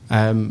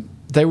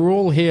 They were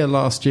all here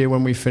last year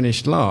when we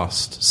finished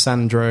last.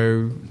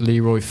 Sandro,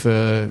 Leroy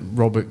Fer,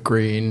 Robert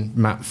Green,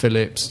 Matt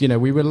Phillips.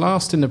 We were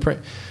last in the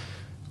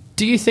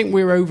Do you think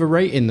we're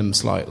overrating them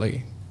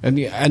slightly? And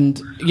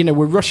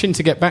we're rushing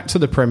to get back to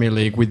the Premier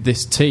League with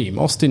this team.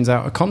 Austin's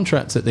out of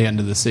contract at the end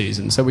of the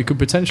season, so we could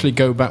potentially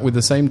go back with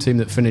the same team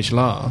that finished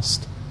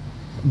last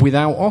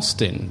without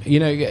Austin.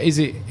 Is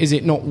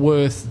it not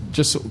worth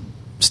just sort of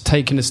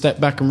taking a step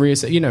back and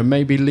reassess?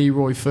 Maybe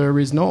Leroy Fer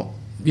is not,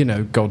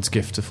 God's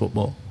gift to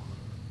football.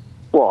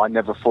 Well, I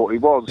never thought he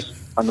was,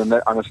 and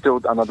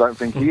I don't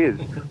think he is.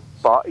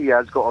 But he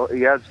has got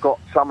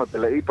some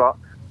ability, but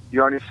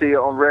you only see it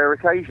on rare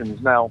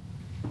occasions. Now,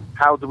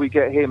 how do we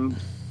get him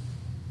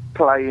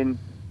playing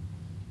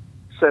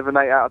 7,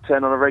 8 out of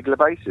 10 on a regular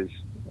basis?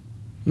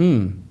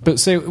 But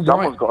so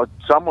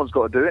someone's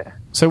got to do it.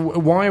 So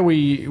why are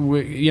we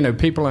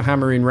people are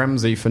hammering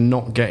Ramsey for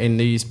not getting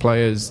these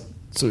players.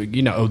 So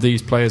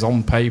these players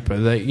on paper,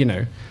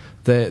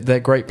 they're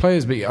great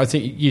players. But I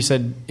think you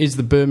said, is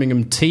the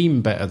Birmingham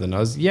team better than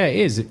us? Yeah, it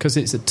is, because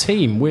it's a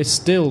team. We're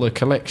still a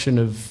collection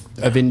of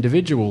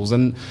individuals,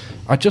 and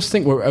I just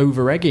think we're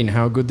over-egging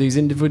how good these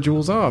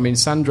individuals are. I mean,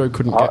 Sandro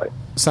couldn't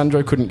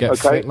get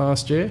fit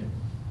last year.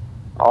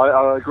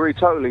 I agree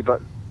totally,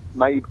 but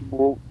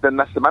then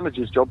that's the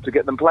manager's job to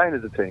get them playing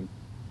as a team.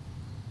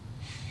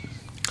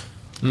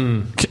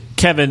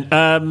 Kevin,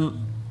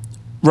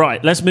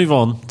 right, let's move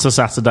on to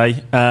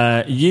Saturday.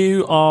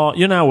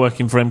 You're now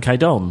working for MK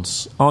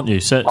Dons, aren't you?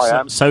 I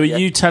am. So are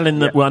you telling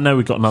them? Well, I know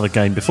we've got another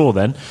game before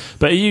then,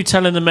 but are you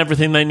telling them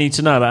everything they need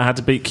to know about how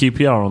to beat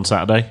QPR on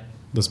Saturday?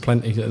 There's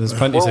plenty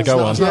to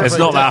go on. It's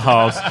not that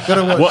hard.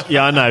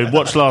 I know.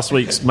 Watch last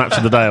week's Match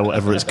of the Day or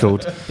whatever it's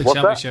called. The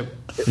championship.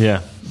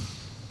 Yeah.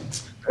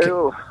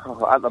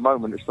 At the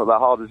moment, it's not that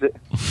hard, is it?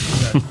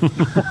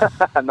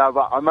 No,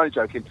 but I'm only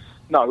joking.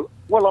 No,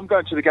 well, I'm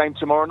going to the game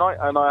tomorrow night,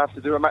 and I have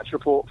to do a match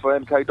report for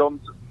MK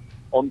Dons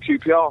on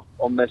QPR,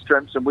 on their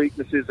strengths and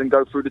weaknesses, and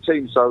go through the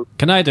team. So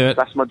can I do it?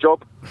 That's my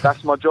job,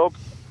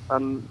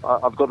 and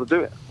I've got to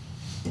do it.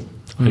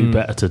 Who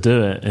better to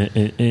do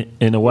it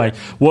in a way?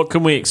 What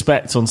can we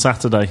expect on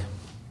Saturday?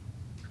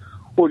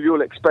 Well,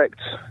 you'll expect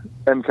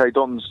MK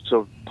Dons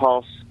to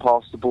pass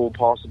the ball.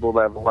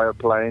 They have a way of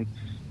playing.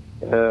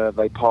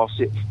 They pass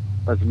it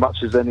as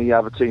much as any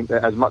other team,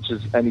 as much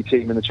as any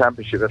team in the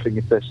Championship. I think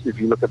if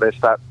you look at their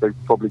stats,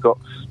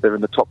 they're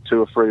in the top 2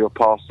 or 3 of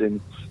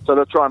passing. So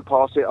they'll try and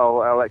pass it.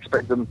 I'll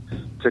expect them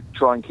to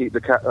try and keep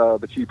the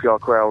QPR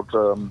crowd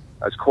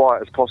as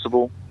quiet as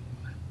possible,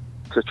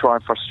 to try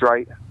and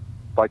frustrate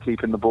by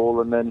keeping the ball,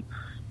 and then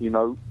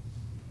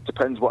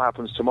depends what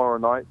happens tomorrow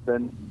night.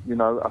 Then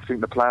I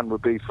think the plan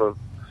would be for,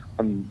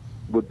 and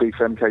would be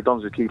for MK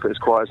Dons to keep it as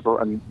quiet as possible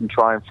and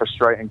try and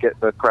frustrate and get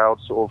the crowd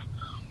sort of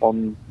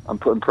on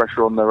and putting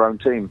pressure on their own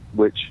team,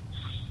 which,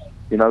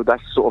 you know,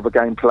 that's sort of a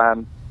game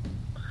plan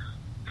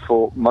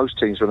for most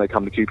teams when they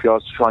come to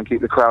QPRs, to try and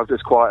keep the crowd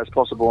as quiet as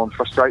possible and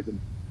frustrate them.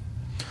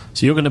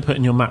 So you're going to put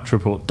in your match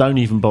report, don't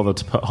even bother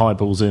to put high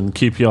balls in.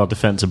 QPR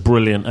defence are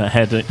brilliant at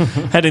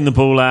heading the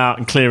ball out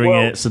and clearing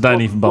it, so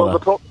don't even bother.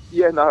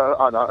 I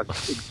know.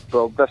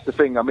 Well, that's the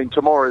thing. I mean,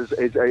 tomorrow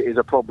is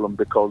a problem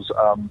because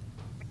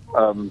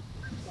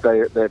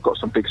they've got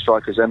some big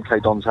strikers.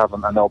 MK Dons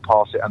haven't, and they'll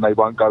pass it, and they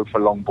won't go for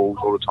long balls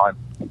all the time.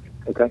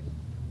 Okay?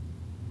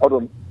 Hold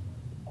on.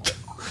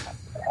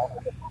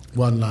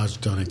 One large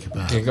doner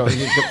kebab.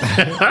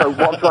 So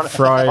what I'm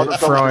trying to,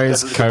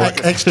 fries,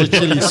 Coke. Extra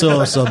chili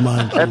sauce on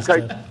mine.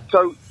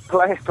 So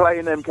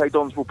playing MK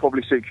Dons will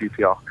probably suit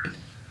QPR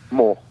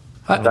more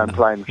than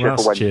playing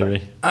Sheffield Wednesday.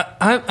 Cheery.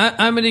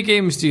 How many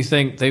games do you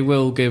think they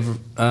will give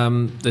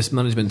this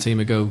management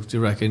team a go, do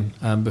you reckon,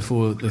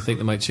 before they think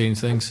they might change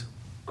things?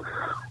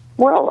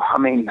 Well, I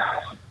mean,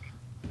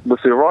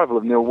 with the arrival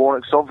of Neil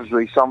Warnock,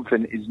 obviously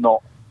something is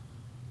not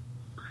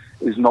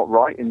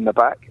right in the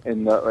back,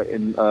 in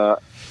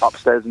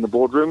upstairs in the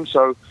boardroom.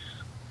 So,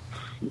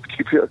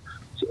 QPR,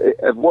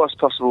 a worst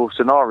possible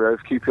scenario, if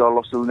QPR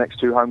lost the next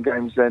 2 home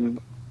games, then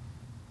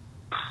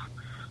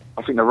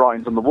I think the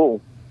writing's on the wall.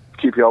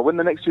 If QPR win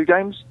the next 2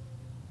 games,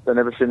 then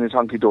everything is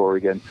hunky-dory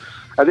again.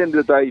 At the end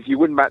of the day, if you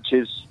win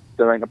matches,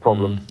 there ain't a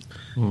problem.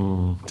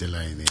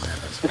 Delay the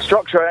inevitable. The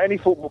structure at any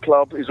football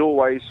club is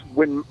always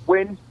win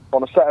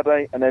on a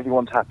Saturday and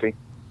everyone's happy.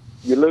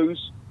 You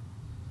lose,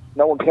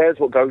 no one cares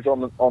what goes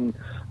on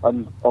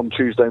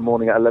Tuesday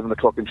morning at 11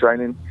 o'clock in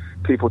training.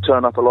 People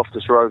turn up at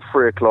Loftus Road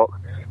 3 o'clock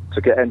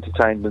to get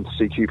entertained and to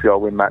see QPR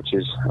win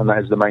matches, and that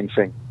is the main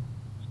thing.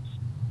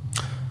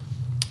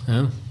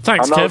 Yeah.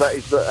 Thanks, I know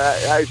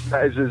Kev.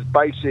 that is as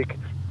basic,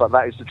 but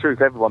that is the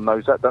truth. Everyone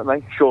knows that, don't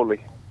they? Surely.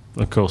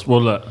 Of course.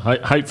 Well, look,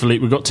 hopefully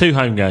we've got 2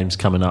 home games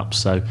coming up,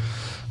 so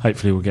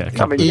hopefully we'll get a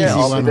couple. I'll be there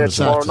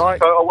tomorrow night.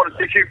 So I want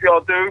to see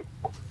QPR do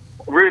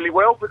really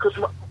well, because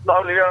not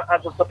only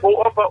as a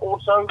supporter, but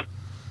also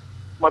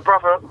my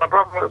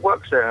brother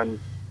works there, and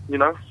you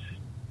know,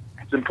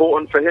 it's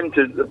important for him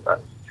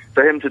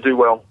to do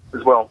well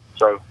as well.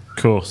 So, of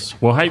course.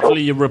 Well,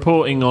 hopefully you're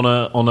reporting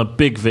on a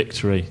big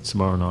victory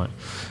tomorrow night.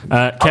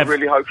 Kev, I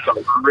really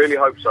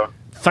hope so.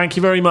 Thank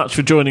you very much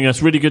for joining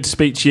us. Really good to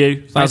speak to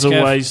you. Thanks, as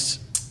always.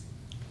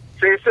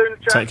 See you soon.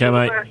 Take care,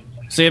 mate.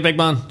 See you, big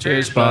man.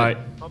 Cheers. Bye.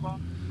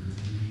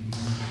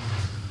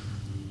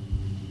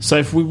 So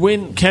if we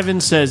win,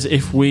 Kevin says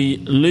if we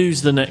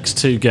lose the next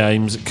 2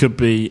 games, it could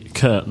be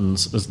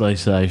curtains, as they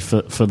say,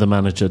 for the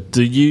manager.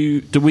 Do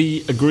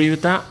we agree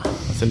with that?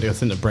 I think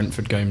the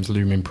Brentford game's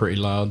looming pretty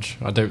large.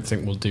 I don't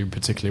think we'll do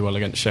particularly well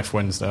against Sheffield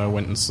Wednesday. I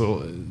went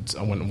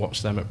and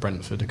watched them at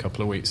Brentford a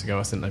couple of weeks ago.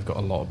 I think they've got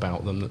a lot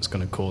about them that's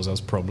going to cause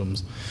us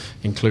problems,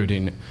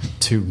 including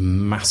 2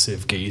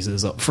 massive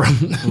geezers up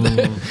front.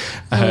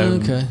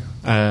 Okay.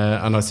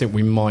 And I think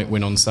we might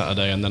win on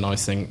Saturday. And then I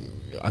think,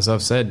 as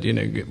I've said, you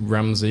know,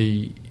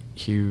 Ramsey,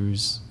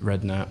 Hughes,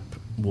 Redknapp,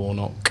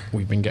 Warnock,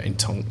 we've been getting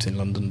tonked in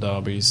London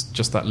derbies.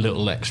 Just that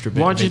little extra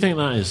bit. Why do you think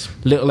that is?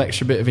 Little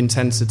extra bit of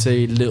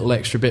intensity, little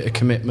extra bit of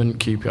commitment.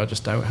 QPR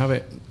just don't have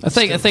it. I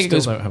think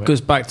it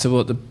goes back to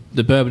what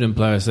the Birmingham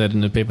player said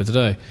in the paper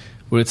today.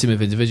 We're a team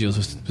of individuals.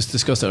 Was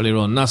discussed earlier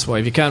on. And that's why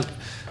if you can't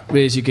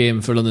raise your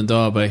game for a London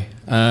derby,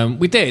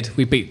 we did.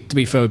 We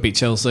beat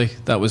Chelsea.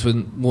 That was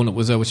when Warnock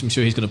was there, which I'm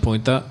sure he's going to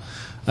point at.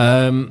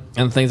 And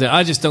things like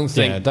I just don't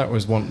think. Yeah, that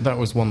was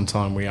one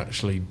time we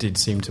actually did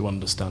seem to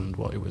understand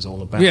what it was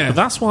all about. Yeah, but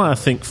that's why I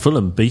think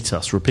Fulham beat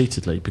us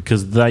repeatedly,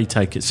 because they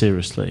take it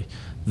seriously.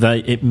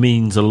 It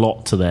means a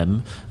lot to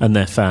them and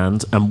their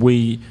fans, and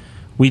we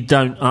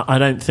don't. I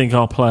don't think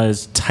our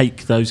players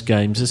take those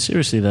games as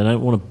seriously. They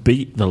don't want to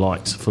beat the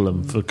likes of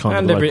Fulham for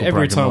kind of local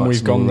every time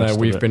we've gone there,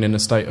 we've been in a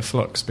state of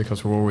flux,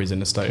 because we're always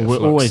in a state of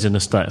flux. We're always in a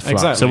state of flux.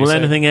 Exactly. So will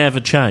anything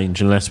ever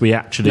change unless we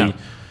actually? No.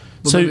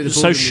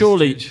 So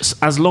surely,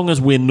 as long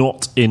as we're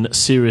not in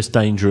serious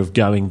danger of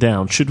going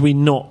down, should we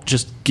not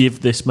just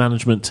give this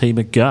management team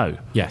a go?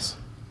 Yes.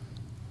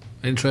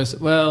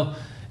 Interesting. Well,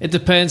 it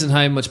depends on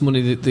how much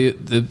money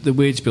the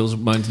wage bills are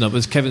mounting up.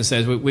 As Kevin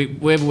says,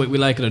 whether we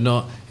like it or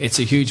not, it's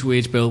a huge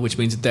wage bill, which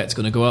means the debt's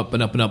going to go up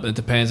and up and up. And it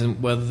depends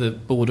on whether the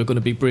board are going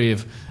to be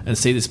brave and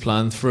see this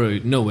plan through,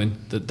 knowing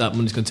that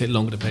money's going to take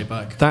longer to pay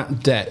back.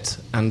 That debt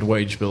and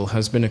wage bill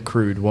has been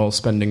accrued while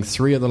spending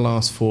 3 of the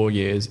last 4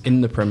 years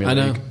in the Premier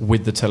League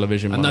with the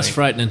television money. And that's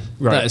frightening.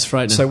 Right. That is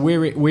frightening. So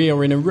we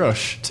are in a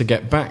rush to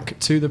get back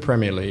to the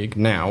Premier League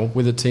now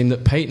with a team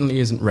that patently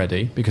isn't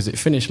ready, because it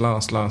finished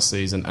last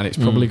season and it's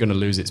probably going to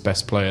lose its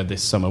best player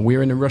this summer.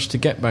 We're in a rush to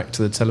get back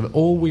to the television.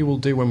 All we will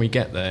do when we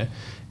get there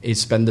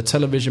is spend the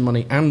television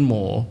money and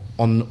more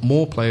on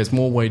more players,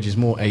 more wages,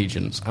 more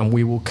agents, and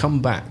we will come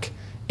back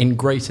in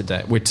greater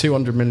debt. We're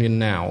 200 million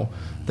now.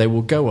 They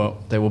will go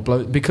up, they will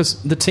blow,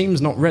 because the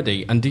team's not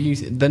ready. And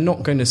they're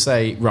not going to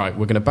say, right,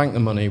 we're going to bank the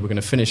money, we're going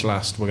to finish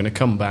last, we're going to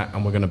come back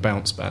and we're going to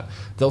bounce back.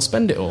 They'll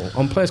spend it all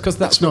on players, because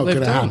that's not what they've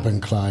going to done.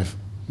 happen, Clive.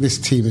 This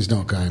team is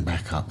not going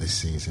back up this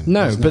season.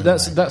 No, There's but no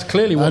that's way.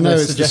 clearly I what know they're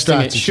it's the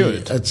suggesting it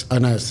strategy. should. I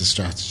know it's the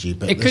strategy,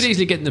 but It could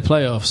easily get in the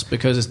playoffs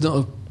because it's not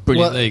a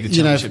brilliant league. The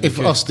you know, Championship if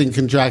is Austin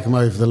can drag them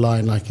over the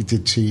line like he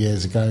did 2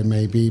 years ago,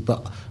 maybe.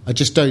 But I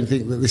just don't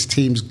think that this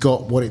team's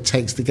got what it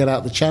takes to get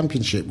out the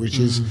Championship, which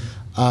is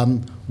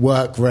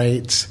work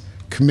rate,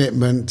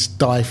 commitment,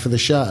 die for the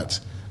shirt.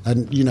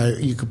 And you know,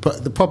 you could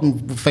put the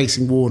problem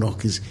facing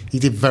Warnock is he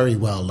did very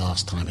well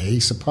last time here.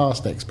 He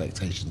surpassed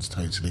expectations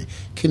totally.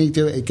 Can he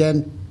do it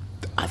again?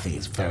 I think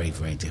it's very,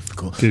 very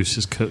difficult. Goose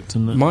is cooked,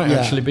 isn't it? Might Yeah.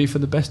 actually be for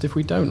the best if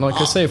we don't. Like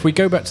I say, if we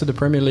go back to the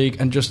Premier League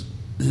and just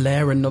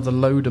layer another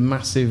load of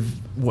massive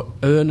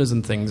earners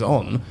and things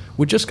on,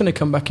 we're just going to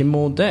come back in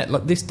more debt.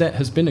 Like, this debt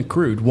has been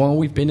accrued while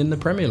we've been in the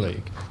Premier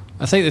League.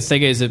 I think the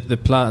thing is that the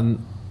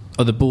plan,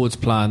 or the board's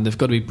plan, they've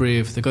got to be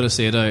brave, they've got to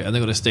see it out, and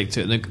they've got to stick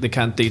to it, and they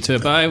can't detour.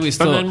 But I always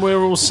But thought... then we're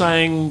all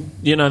saying,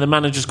 you know, the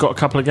manager's got a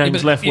couple of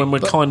games left when we're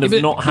kind of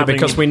not having...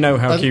 because we know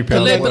how QPR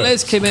But works.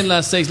 Les came in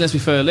last season, let's be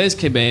fair, Les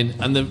came in,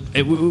 and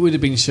it would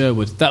have been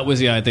Sherwood. That was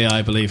the idea,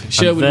 I believe. And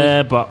Sherwood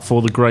there, but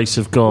for the grace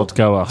of God,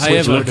 go us.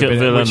 However, Look at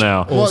Villa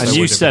now. also And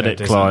you would have said been a it,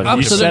 decent- Clive.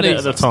 You said Absolutely. it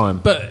at the time.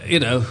 But, you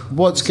know...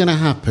 What's going to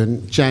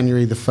happen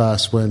January the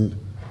 1st when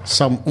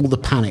all the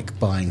panic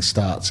buying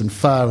starts and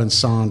Fur and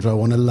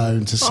Sandro on a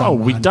loan to Oh,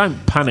 someone? we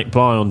don't panic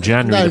buy on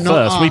January the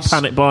not 1st. We us.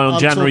 panic buy on I'm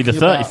January the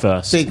talking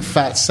about 31st. Big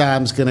fat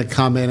Sam's going to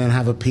come in and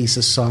have a piece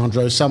of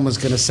Sandro. Someone's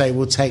going to say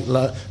we'll take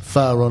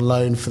Fur on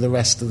loan for the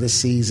rest of the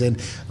season,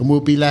 and we'll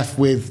be left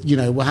with, you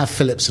know, we'll have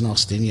Phillips and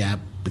Austin,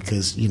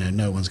 because, you know,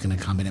 no one's going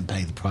to come in and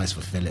pay the price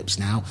for Phillips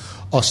now.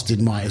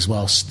 Austin might as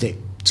well stick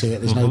to it.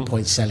 There's no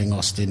point selling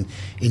Austin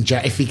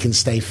if he can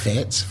stay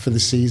fit for the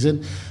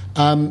season.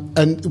 And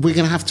we're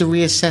going to have to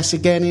reassess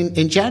again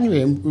in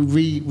January and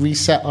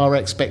reset our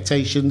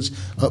expectations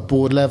at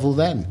board level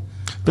then.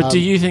 But do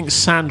you think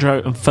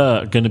Sandro and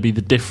Fur are going to be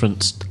the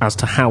difference as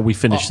to how we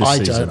finish this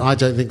season? I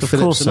don't think Of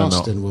Phillips course and they're not.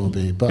 Austin will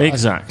be. But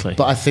Exactly.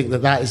 but I think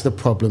that is the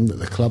problem that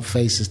the club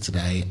faces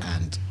today,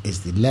 and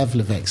is the level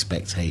of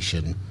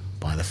expectation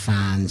by the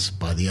fans,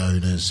 by the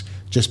owners,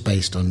 just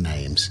based on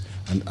names.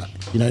 And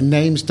you know,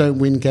 names don't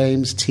win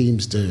games,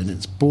 teams do, and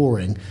it's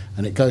boring.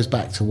 And it goes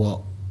back to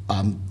what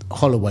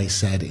Holloway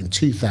said in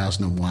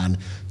 2001: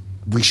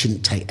 we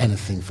shouldn't take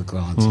anything for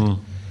granted.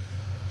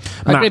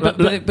 I agree,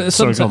 Matt, but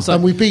sorry, go on. sometimes...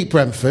 And we beat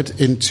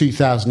Brentford in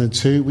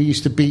 2002. We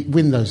used to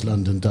win those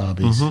London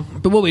derbies.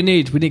 But what we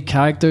need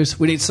characters.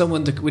 We need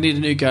we need a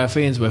new Gareth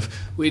Ainsworth.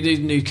 We need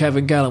a new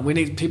Kevin Gallen. We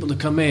need people to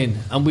come in,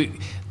 and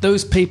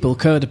those people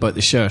cared about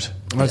the shirt.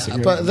 But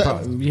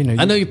you know,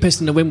 I know you're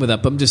pissing the wind with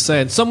that, but I'm just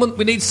saying,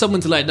 we need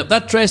someone to lighten up.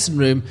 That dressing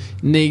room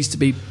needs to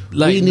be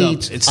lightened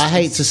up. I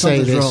hate to say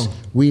something's this, wrong.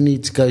 we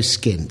need to go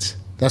skint.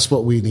 That's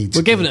what we need to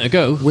We're giving it a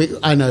go.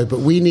 I know, but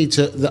we need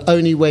to... The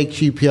only way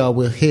QPR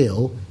will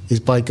heal is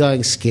by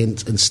going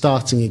skint and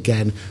starting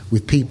again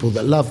with people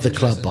that love the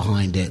club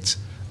behind it.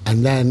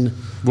 And then...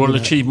 We'll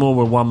achieve more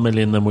with 1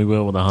 million than we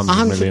will with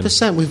 100 million.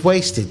 100%. We've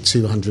wasted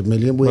 200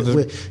 million.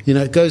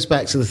 It goes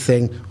back to the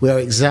thing. We are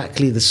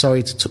exactly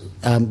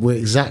we're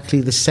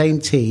exactly the same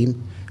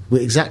team.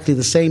 We're exactly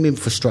the same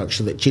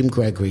infrastructure that Jim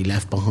Gregory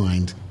left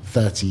behind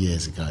 30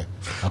 years ago,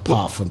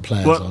 apart from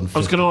players on I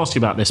was going to ask you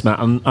about this, Matt,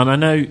 and I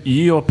know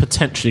you're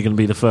potentially going to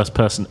be the first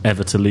person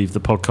ever to leave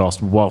the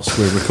podcast whilst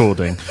we're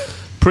recording.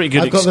 Pretty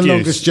good I've got excuse. the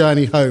longest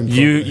journey home.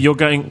 You're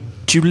going...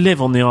 Do you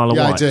live on the Isle of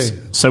Yeah, I Wight? do.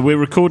 So we're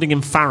recording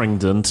in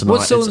Farringdon tonight.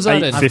 What zone's it's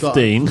that in?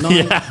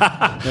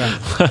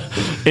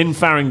 8:15. In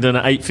Farringdon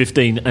at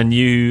 8:15, and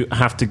you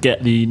have to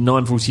get the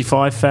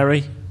 9:45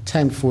 ferry.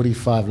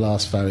 10:45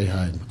 last ferry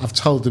home. I've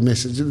told the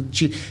missus.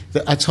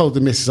 I told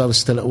the missus I was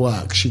still at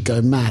work. She'd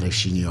go mad if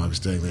she knew I was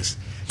doing this.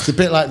 It's a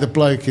bit like the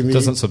bloke in the...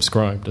 doesn't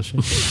subscribe, does she?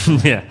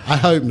 Yeah. I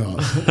hope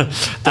not.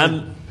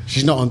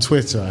 She's not on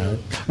Twitter, I hope.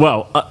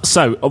 Well,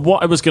 so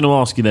what I was going to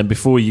ask you then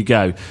before you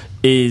go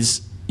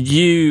is...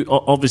 You,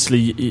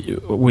 obviously,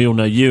 we all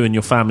know you and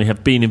your family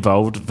have been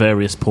involved at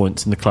various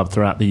points in the club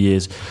throughout the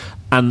years.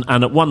 And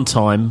at one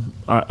time,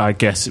 I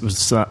guess it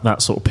was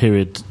that sort of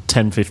period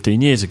 10,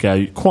 15 years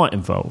ago, quite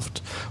involved.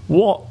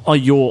 What are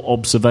your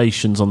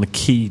observations on the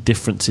key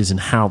differences in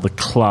how the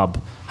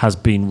club has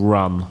been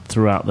run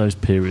throughout those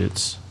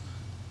periods?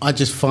 I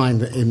just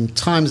find that in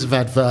times of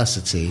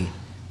adversity,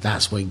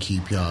 that's when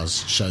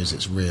QPR shows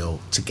its real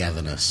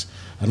togetherness.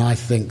 And I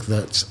think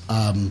that...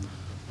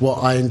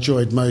 what I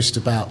enjoyed most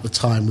about the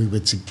time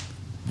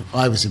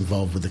I was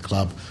involved with the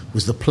club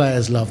was the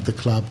players loved the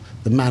club,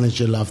 the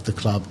manager loved the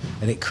club,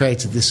 and it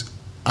created this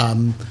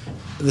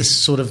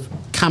sort of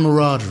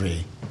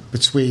camaraderie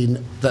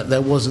between that.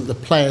 There wasn't, the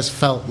players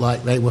felt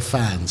like they were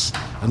fans,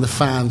 and the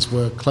fans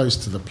were close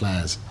to the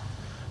players.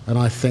 And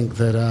I think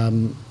that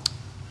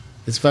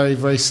it's very,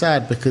 very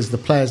sad because the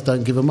players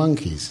don't give a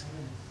monkeys.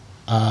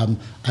 And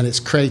it's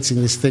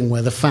creating this thing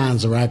where the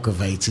fans are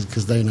aggravated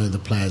because they know the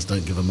players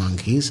don't give a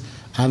monkeys.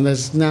 And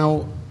there's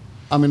now,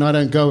 I mean, I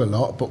don't go a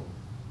lot, but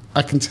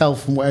I can tell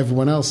from what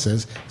everyone else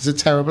says, there's a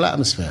terrible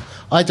atmosphere.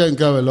 I don't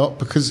go a lot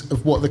because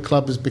of what the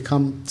club has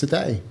become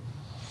today.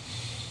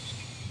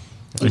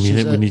 And you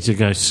think we need to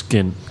go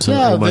skint to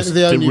No, almost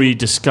the to only-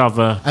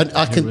 rediscover? And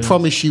I can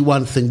promise you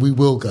one thing: we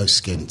will go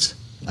skint.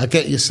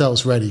 Get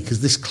yourselves ready,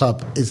 because this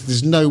club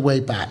there's no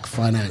way back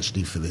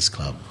financially for this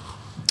club.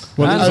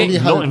 Not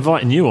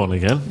inviting you on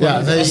again. Yeah,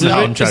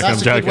 I'm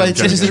joking.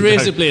 This is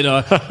reasonably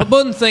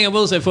one thing I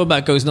will say before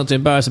Matt goes, not to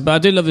embarrass him, but I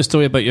do love the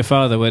story about your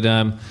father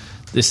when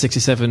this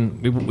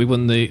 67 we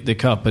won the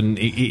cup, and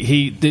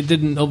he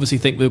didn't obviously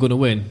think we were going to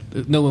win.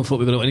 No one thought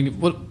we were going to win.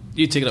 What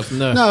you take it up from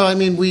there? No, I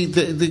mean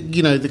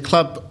the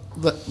club.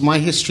 My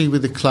history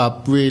with the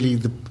club, really,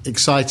 the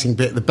exciting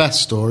bit, the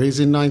best story is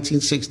in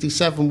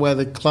 1967, where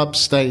the club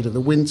stayed at the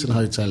Winton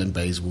Hotel in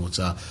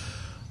Bayswater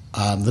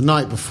the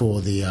night before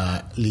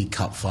the League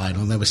Cup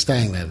final, and they were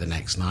staying there the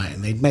next night,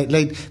 and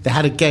they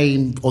had a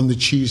game on the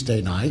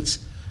Tuesday night,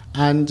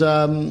 and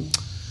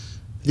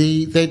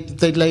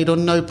they laid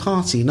on no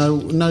party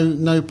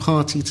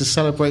to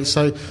celebrate.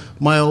 So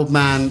my old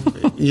man,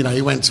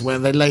 he went to where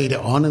they laid it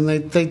on, and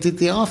they did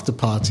the after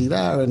party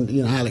there, and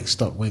Alex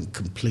Stock went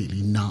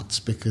completely nuts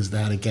because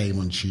they had a game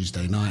on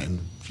Tuesday night, and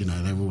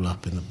they were all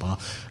up in the bar.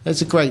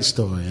 It's a great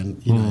story,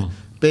 and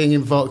being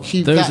involved.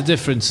 There's a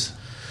difference.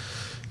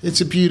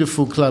 It's a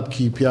beautiful club,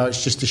 QPR.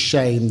 It's just a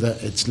shame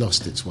that it's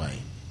lost its way.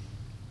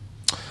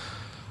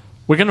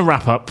 We're going to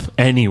wrap up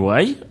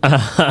anyway.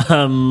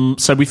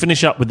 So we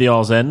finish up with the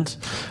R's End,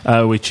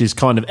 which is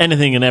kind of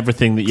anything and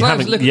everything that you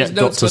Clive's haven't yet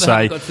got to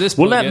say.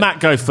 We'll let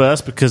Matt go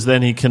first, because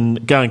then he can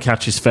go and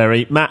catch his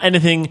ferry. Matt,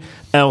 anything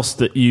else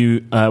that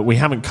we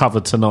haven't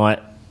covered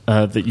tonight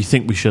that you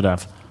think we should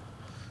have?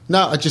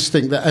 No, I just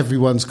think that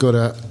everyone's got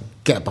to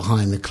get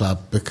behind the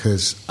club,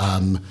 because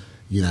again,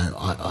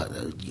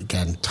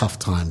 tough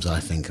times I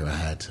think are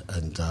ahead,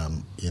 and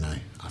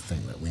I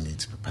think that we need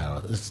to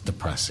prepare. It's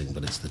depressing,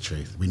 but it's the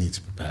truth. We need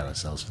to prepare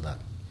ourselves for that.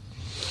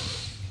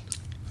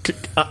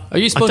 Are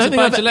you sponsored I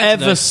don't think by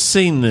I've ever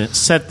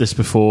said this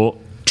before.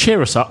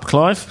 Cheer us up,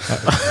 Clive.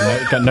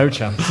 Got no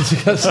chance.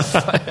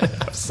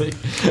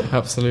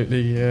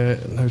 Absolutely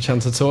no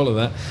chance at all of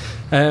that.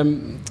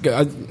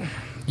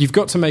 You've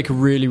got to make a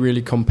really,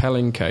 really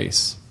compelling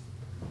case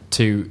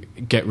to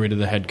get rid of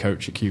the head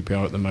coach at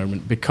QPR at the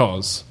moment,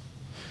 because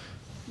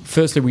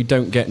firstly, we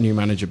don't get new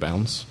manager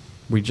bounce.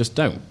 We just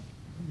don't.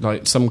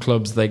 Like some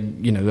clubs, they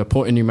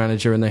appoint a new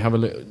manager and they have a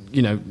little,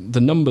 the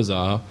numbers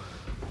are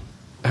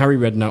Harry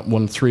Redknapp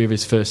won 3 of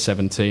his first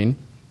 17,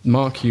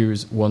 Mark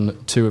Hughes won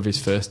 2 of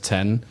his first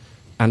 10,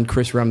 and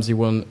Chris Ramsey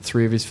won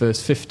 3 of his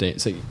first 15.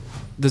 So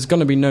there's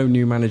going to be no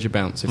new manager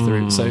bounce if there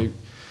is. So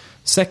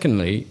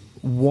secondly,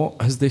 what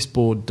has this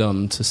board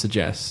done to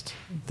suggest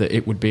that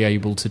it would be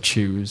able to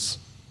choose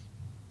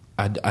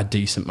a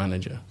decent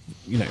manager?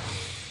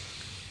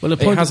 Well,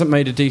 it hasn't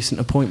made a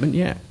decent appointment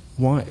yet.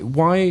 Why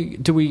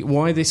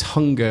this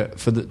hunger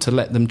to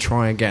let them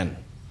try again?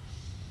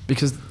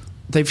 Because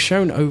they've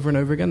shown over and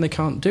over again they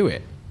can't do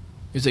it.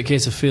 Is it a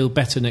case of feel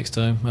better next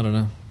time? I don't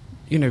know.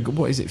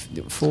 What is it?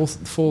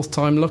 Fourth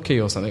time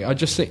lucky or something? I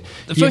just think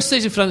the first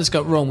stage of Flanders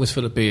got wrong was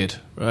Philip Beard,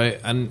 right?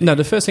 And no,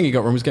 the first thing he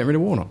got wrong was getting rid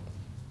of Warnock.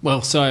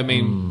 Well, so I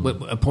mean,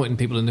 appointing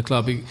people in the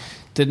club, he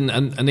didn't,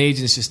 and the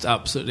agents just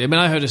absolutely. I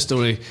mean, I heard a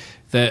story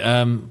that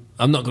I'm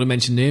not going to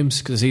mention names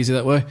because it's easy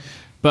that way,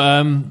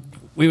 but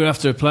we were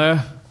after a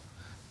player.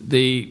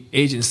 The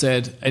agent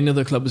said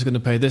another club was going to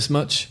pay this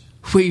much.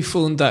 We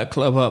phoned that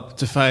club up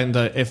to find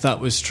out if that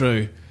was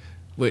true,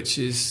 which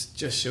is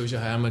just shows you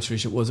how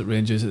amateurish it was at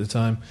Rangers at the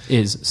time.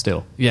 Is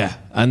still, yeah,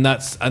 and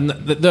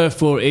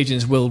therefore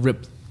agents will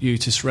rip you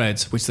to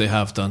shreds, which they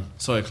have done.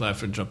 Sorry, Clive,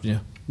 for interrupting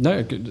you.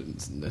 No,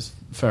 that's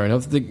fair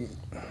enough. The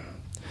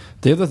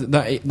other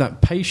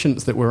that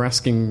patience that we're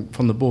asking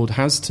from the board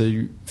has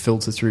to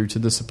filter through to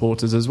the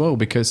supporters as well,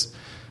 because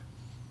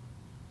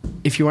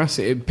if you ask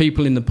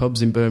people in the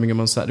pubs in Birmingham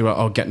on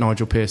Saturday, get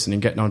Nigel Pearson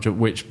and get Nigel,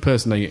 which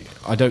personally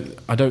I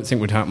don't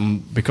think would happen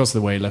because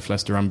of the way he left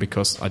Leicester, and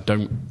because I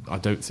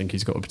don't think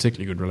he's got a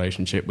particularly good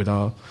relationship with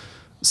our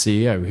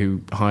CEO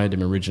who hired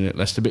him originally at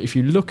Leicester. But if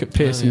you look at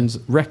Pearson's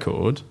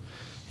record,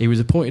 he was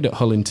appointed at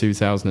Hull in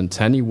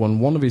 2010. He won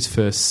 1 of his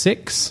first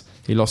 6.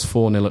 He lost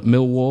 4-0 at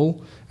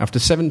Millwall. After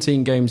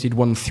 17 games, he'd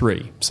won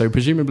 3. So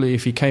presumably,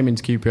 if he came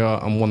into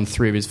QPR and won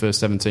 3 of his first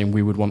 17,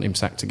 we would want him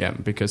sacked again,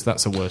 because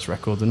that's a worse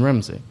record than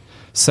Ramsey.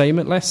 Same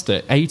at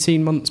Leicester.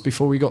 18 months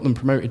before we got them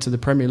promoted to the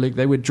Premier League,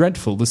 they were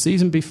dreadful. The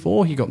season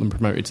before he got them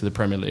promoted to the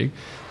Premier League,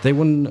 they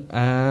won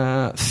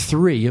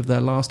 3 of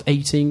their last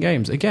 18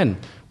 games. Again,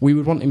 we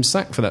would want him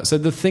sacked for that. So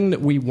the thing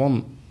that we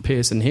want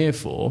Pearson here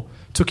for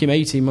took him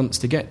 18 months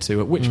to get to,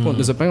 at which point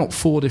there's about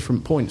 4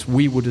 different points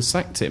we would have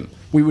sacked him.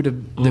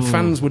 The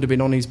fans would have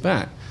been on his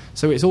back.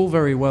 So it's all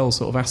very well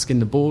sort of asking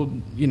the board,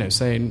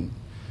 saying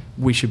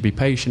we should be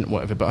patient,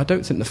 whatever, but I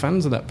don't think the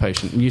fans are that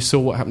patient. And you saw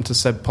what happened to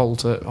Seb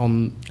Poulter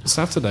on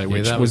Saturday,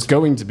 which was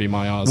going to be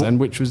my R's End,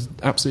 which was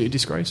absolutely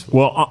disgraceful.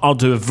 Well, I'll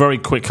do a very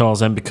quick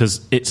R's End,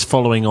 because it's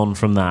following on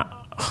from that.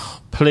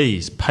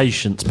 Please,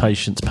 patience.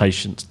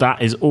 That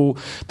is all.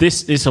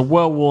 This is a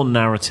well-worn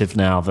narrative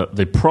now, that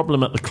the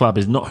problem at the club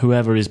is not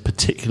whoever is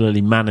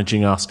particularly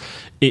managing us,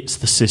 it's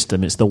the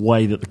system, it's the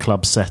way that the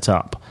club's set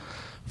up.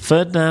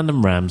 Ferdinand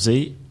and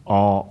Ramsey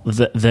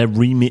their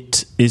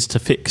remit is to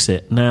fix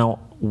it. Now,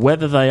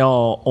 whether they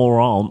are or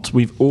aren't,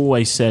 we've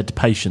always said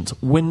patience.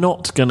 We're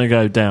not going to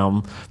go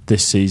down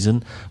this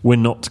season. We're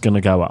not going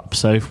to go up.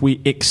 So if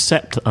we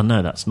accept, I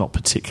know that's not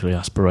particularly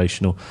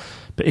aspirational,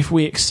 but if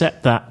we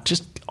accept that,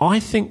 just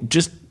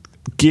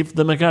give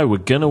them a go. We're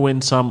going to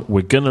win some.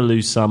 We're going to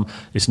lose some.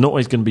 It's not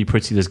always going to be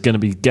pretty. There's going to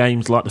be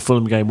games like the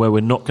Fulham game where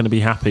we're not going to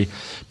be happy.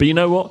 But you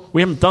know what?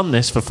 We haven't done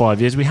this for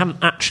 5 years. We haven't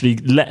actually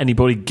let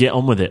anybody get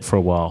on with it for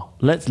a while.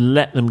 Let's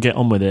let them get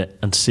on with it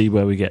and see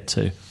where we get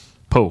to.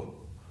 Paul?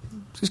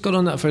 Just got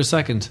on that for a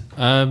second.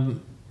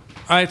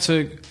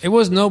 It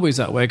wasn't always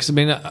that way, because I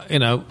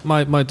mean,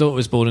 my daughter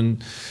was born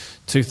in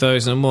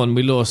 2001.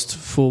 We lost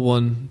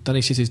 4-1. Danny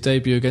Shitty's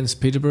debut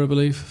against Peterborough, I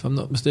believe, if I'm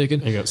not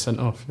mistaken. He got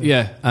sent off.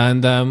 Yeah,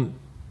 and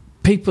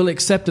people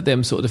accepted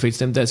them sort of defeats,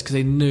 them deaths, because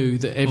they knew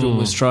that everyone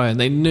was trying.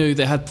 They knew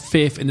they had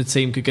faith in the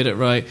team could get it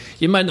right.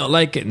 You might not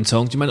like getting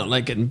tongued, you might not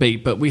like getting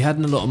beat, but we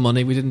hadn't a lot of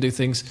money. We didn't do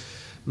things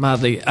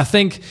madly. I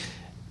think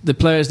the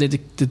players need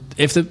to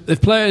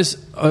if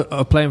players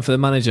are playing for the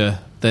manager,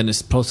 then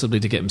it's possibly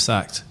to get them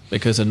sacked,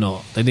 because they're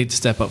not. They need to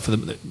step up for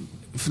them.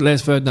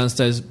 Les Ferdinand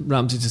says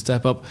Ramsey to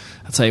step up.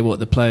 I tell you what,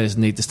 the players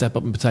need to step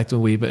up and protect them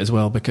a wee bit as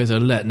well, because they're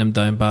letting them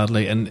down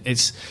badly, and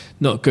it's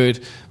not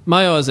good.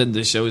 My odds in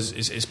this show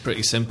is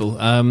pretty simple.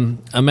 I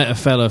met a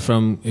fella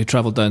who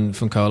travelled down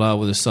from Carlisle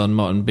with his son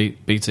Martin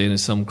Beattie and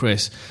his son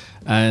Chris,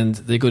 and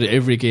they go to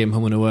every game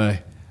home and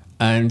away.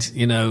 And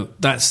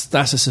that's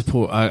a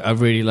support I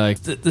really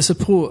like. The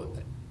support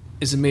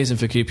is amazing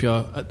for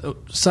QPR.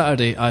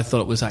 Saturday, I thought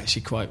it was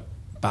actually quite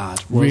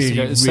bad. Really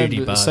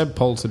bad. Seb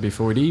Poulter,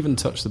 before he'd even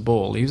touched the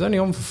ball, he was only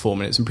on for 4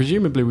 minutes, and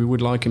presumably we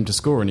would like him to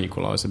score an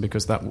equaliser,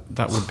 because that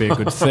would be a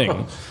good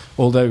thing.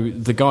 Although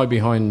the guy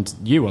behind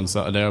you on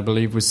Saturday, I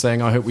believe, was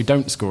saying, I hope we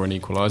don't score an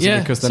equaliser,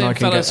 because then I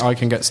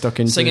can get stuck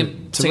into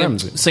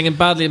Ramsey. Singing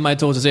badly in my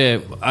daughter's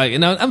ear.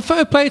 And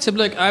fair play to him.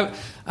 Look, I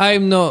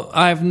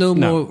have no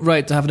more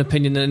right to have an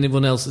opinion than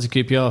anyone else as a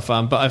QPR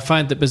fan, but I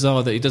find it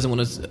bizarre that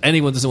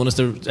anyone doesn't want us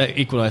to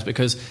equalise,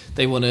 because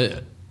they want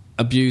to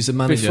abuse the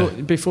manager.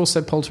 Before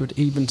Seb Poulter had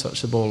even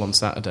touched the ball on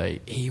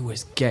Saturday, he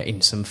was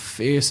getting some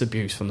fierce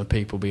abuse from the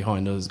people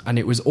behind us, and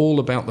it was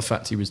all about the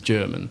fact he was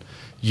German.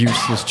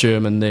 Useless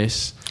German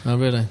this. Oh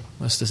really?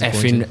 That's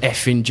disappointing.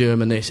 Effing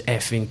German this,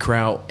 effing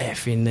Kraut,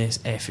 effing this,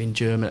 effing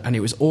German. And it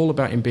was all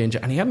about him being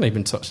German. And he hadn't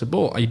even touched the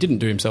ball. He didn't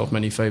do himself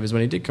many favours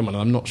when he did come on.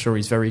 I'm not sure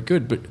he's very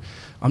good, but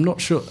I'm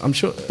not sure. I'm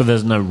sure. But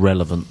there's no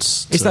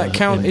relevance. Is that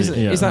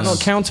not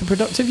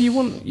counterproductive?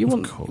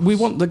 We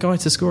want the guy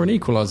to score an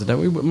equaliser,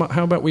 don't we?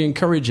 How about we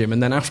encourage him,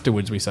 and then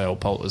afterwards we say, "Oh,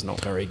 Poulter's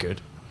not very good."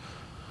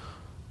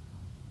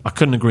 I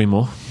couldn't agree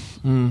more.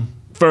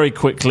 Very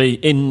quickly,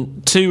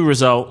 in 2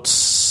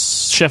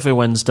 results, Sheffield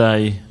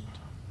Wednesday,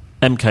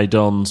 MK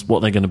Dons. What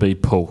are they going to be,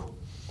 Paul?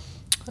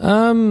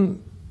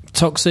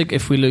 Toxic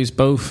if we lose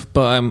both,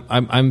 but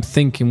I'm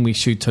thinking we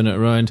should turn it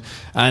around.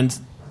 And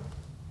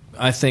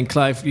I think,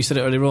 Clive, you said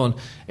it earlier on,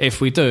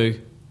 if we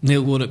do,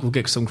 Neil Warnock will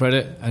get some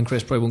credit, and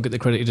Chris probably won't get the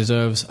credit he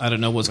deserves. I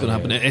don't know what's going to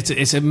happen.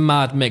 It's a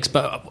mad mix,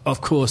 but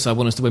of course I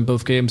want us to win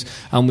both games,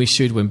 and we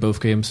should win both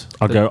games.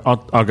 I'll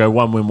go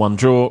 1 win, 1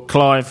 draw.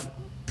 Clive?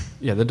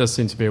 Yeah, there does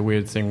seem to be a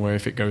weird thing where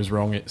if it goes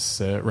wrong, it's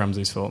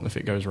Ramsey's fault, and if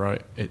it goes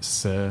right,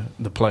 it's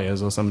the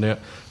players or somebody else.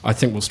 I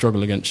think we'll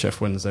struggle against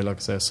Sheffield Wednesday. Like I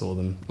say, I saw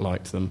them,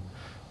 liked them.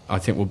 I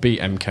think we'll beat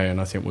MK, and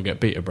I think we'll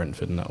get beat at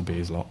Brentford, and that'll be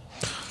his lot.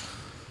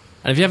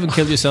 And if you haven't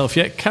killed yourself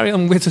yet, carry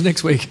on with it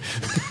next week.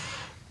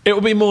 It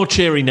will be more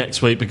cheery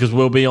next week, because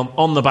we'll be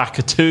on the back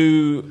of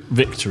 2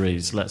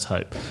 victories, let's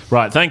hope.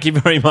 Right, thank you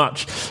very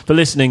much for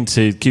listening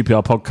to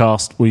QPR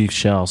Podcast. We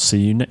shall see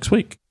you next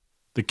week.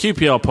 The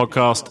QPR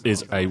Podcast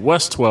is a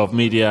West 12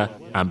 Media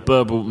and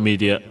Burble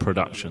Media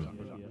production.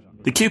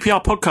 The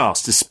QPR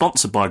Podcast is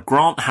sponsored by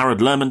Grant Harrod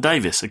Lerman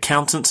Davis,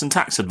 accountants and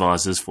tax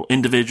advisors for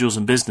individuals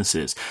and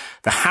businesses.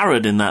 The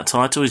Harrod in that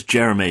title is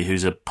Jeremy,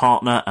 who's a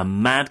partner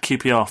and mad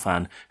QPR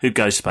fan who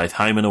goes to both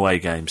home and away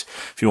games.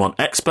 If you want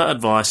expert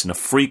advice and a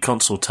free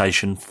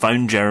consultation,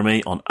 phone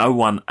Jeremy on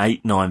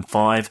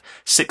 01895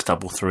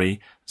 633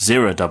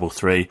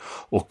 033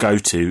 or go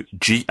to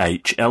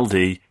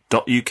ghld.uk.com.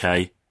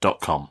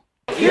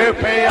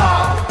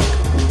 QPR,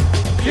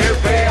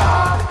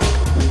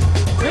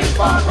 Quick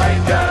Park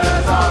Rangers.